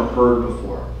they've never heard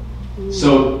before.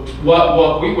 So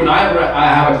when I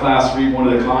have a class read one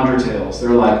of the Conjure tales,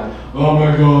 they're like, oh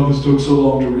my God, this took so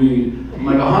long to read. I'm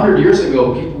like, 100 years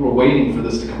ago, people were waiting for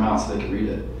this to come out so they could read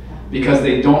it. Because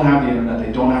they don't have the internet,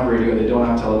 they don't have radio, they don't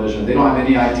have television, they don't have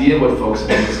any idea what folks in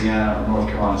Louisiana or North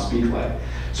Carolina speak like.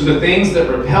 So the things that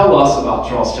repel us about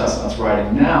Charles Chesnutt's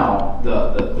writing now,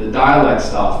 the dialect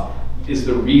stuff, is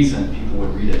the reason people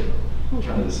would read it.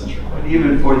 Turn of the century. But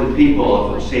even for the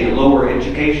people of, say, lower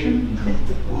education,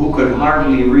 who could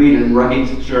hardly read and write,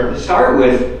 sure. Start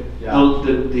with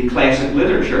the classic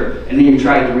literature, and then you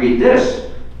tried to read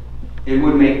this, it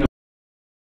would make no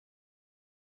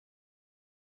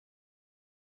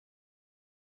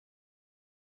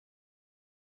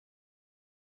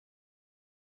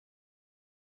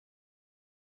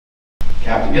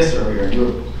Captain, yes sir, over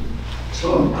here.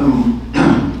 So I'm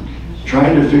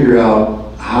trying to figure out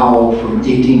how from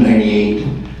 1898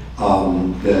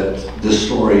 that this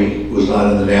story was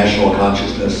not in the national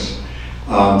consciousness.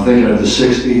 I'm thinking of the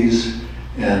 60s,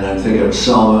 and I'm thinking of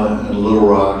Selma and Little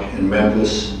Rock and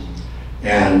Memphis,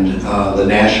 and the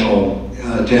national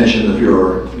attention, the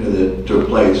furor that took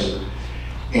place.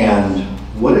 And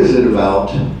what is it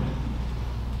about,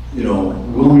 you know,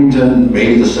 Wilmington,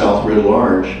 maybe the South writ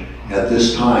large, at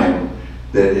this time,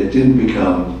 that it didn't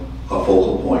become a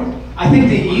focal point? I think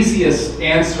the easiest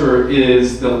answer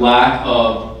is the lack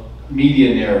of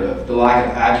media narrative, the lack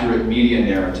of accurate media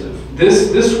narrative.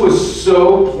 This was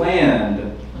so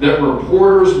planned that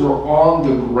reporters were on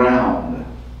the ground.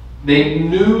 They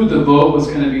knew the vote was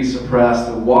going to be suppressed.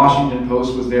 The Washington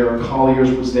Post was there,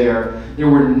 Collier's was there. There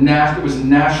was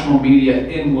national media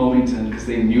in Wilmington because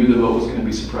they knew the vote was going to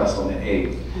be suppressed on the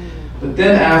 8th. But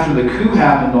then after the coup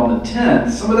happened on the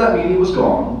 10th, some of that media was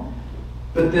gone,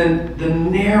 but then the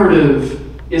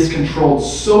narrative is controlled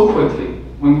so quickly.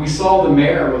 When we saw the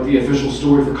mayor with the official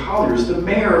story for Collier's, the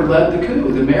mayor led the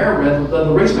coup, the mayor led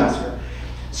the race massacre.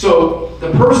 So the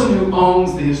person who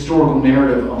owns the historical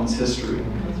narrative owns history.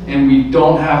 And we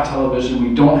don't have television,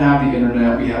 we don't have the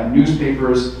internet, we have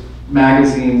newspapers,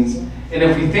 magazines. And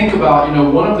if we think about, you know,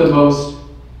 one of the most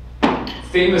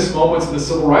famous moments of the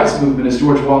civil rights movement is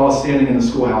George Wallace standing in the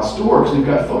schoolhouse door, because we've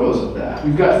got photos of that.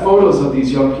 We've got photos of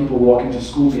these young people walking to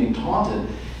school being taunted.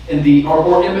 And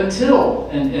or Emmett Till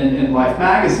in Life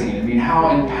magazine. I mean, how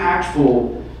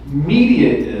impactful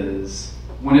media is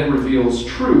when it reveals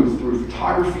truth through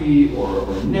photography or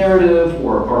narrative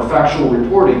or factual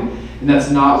reporting. And that's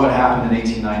not what happened in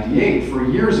 1898. For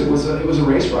years, it was a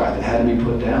race riot that had to be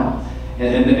put down.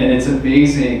 And it's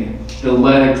amazing the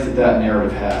legs that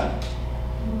narrative had.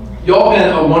 Y'all been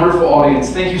a wonderful audience.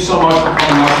 Thank you so much for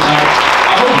coming out tonight.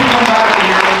 I hope you come back and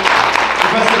hear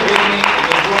Professor Whitney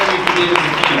and join me for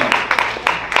the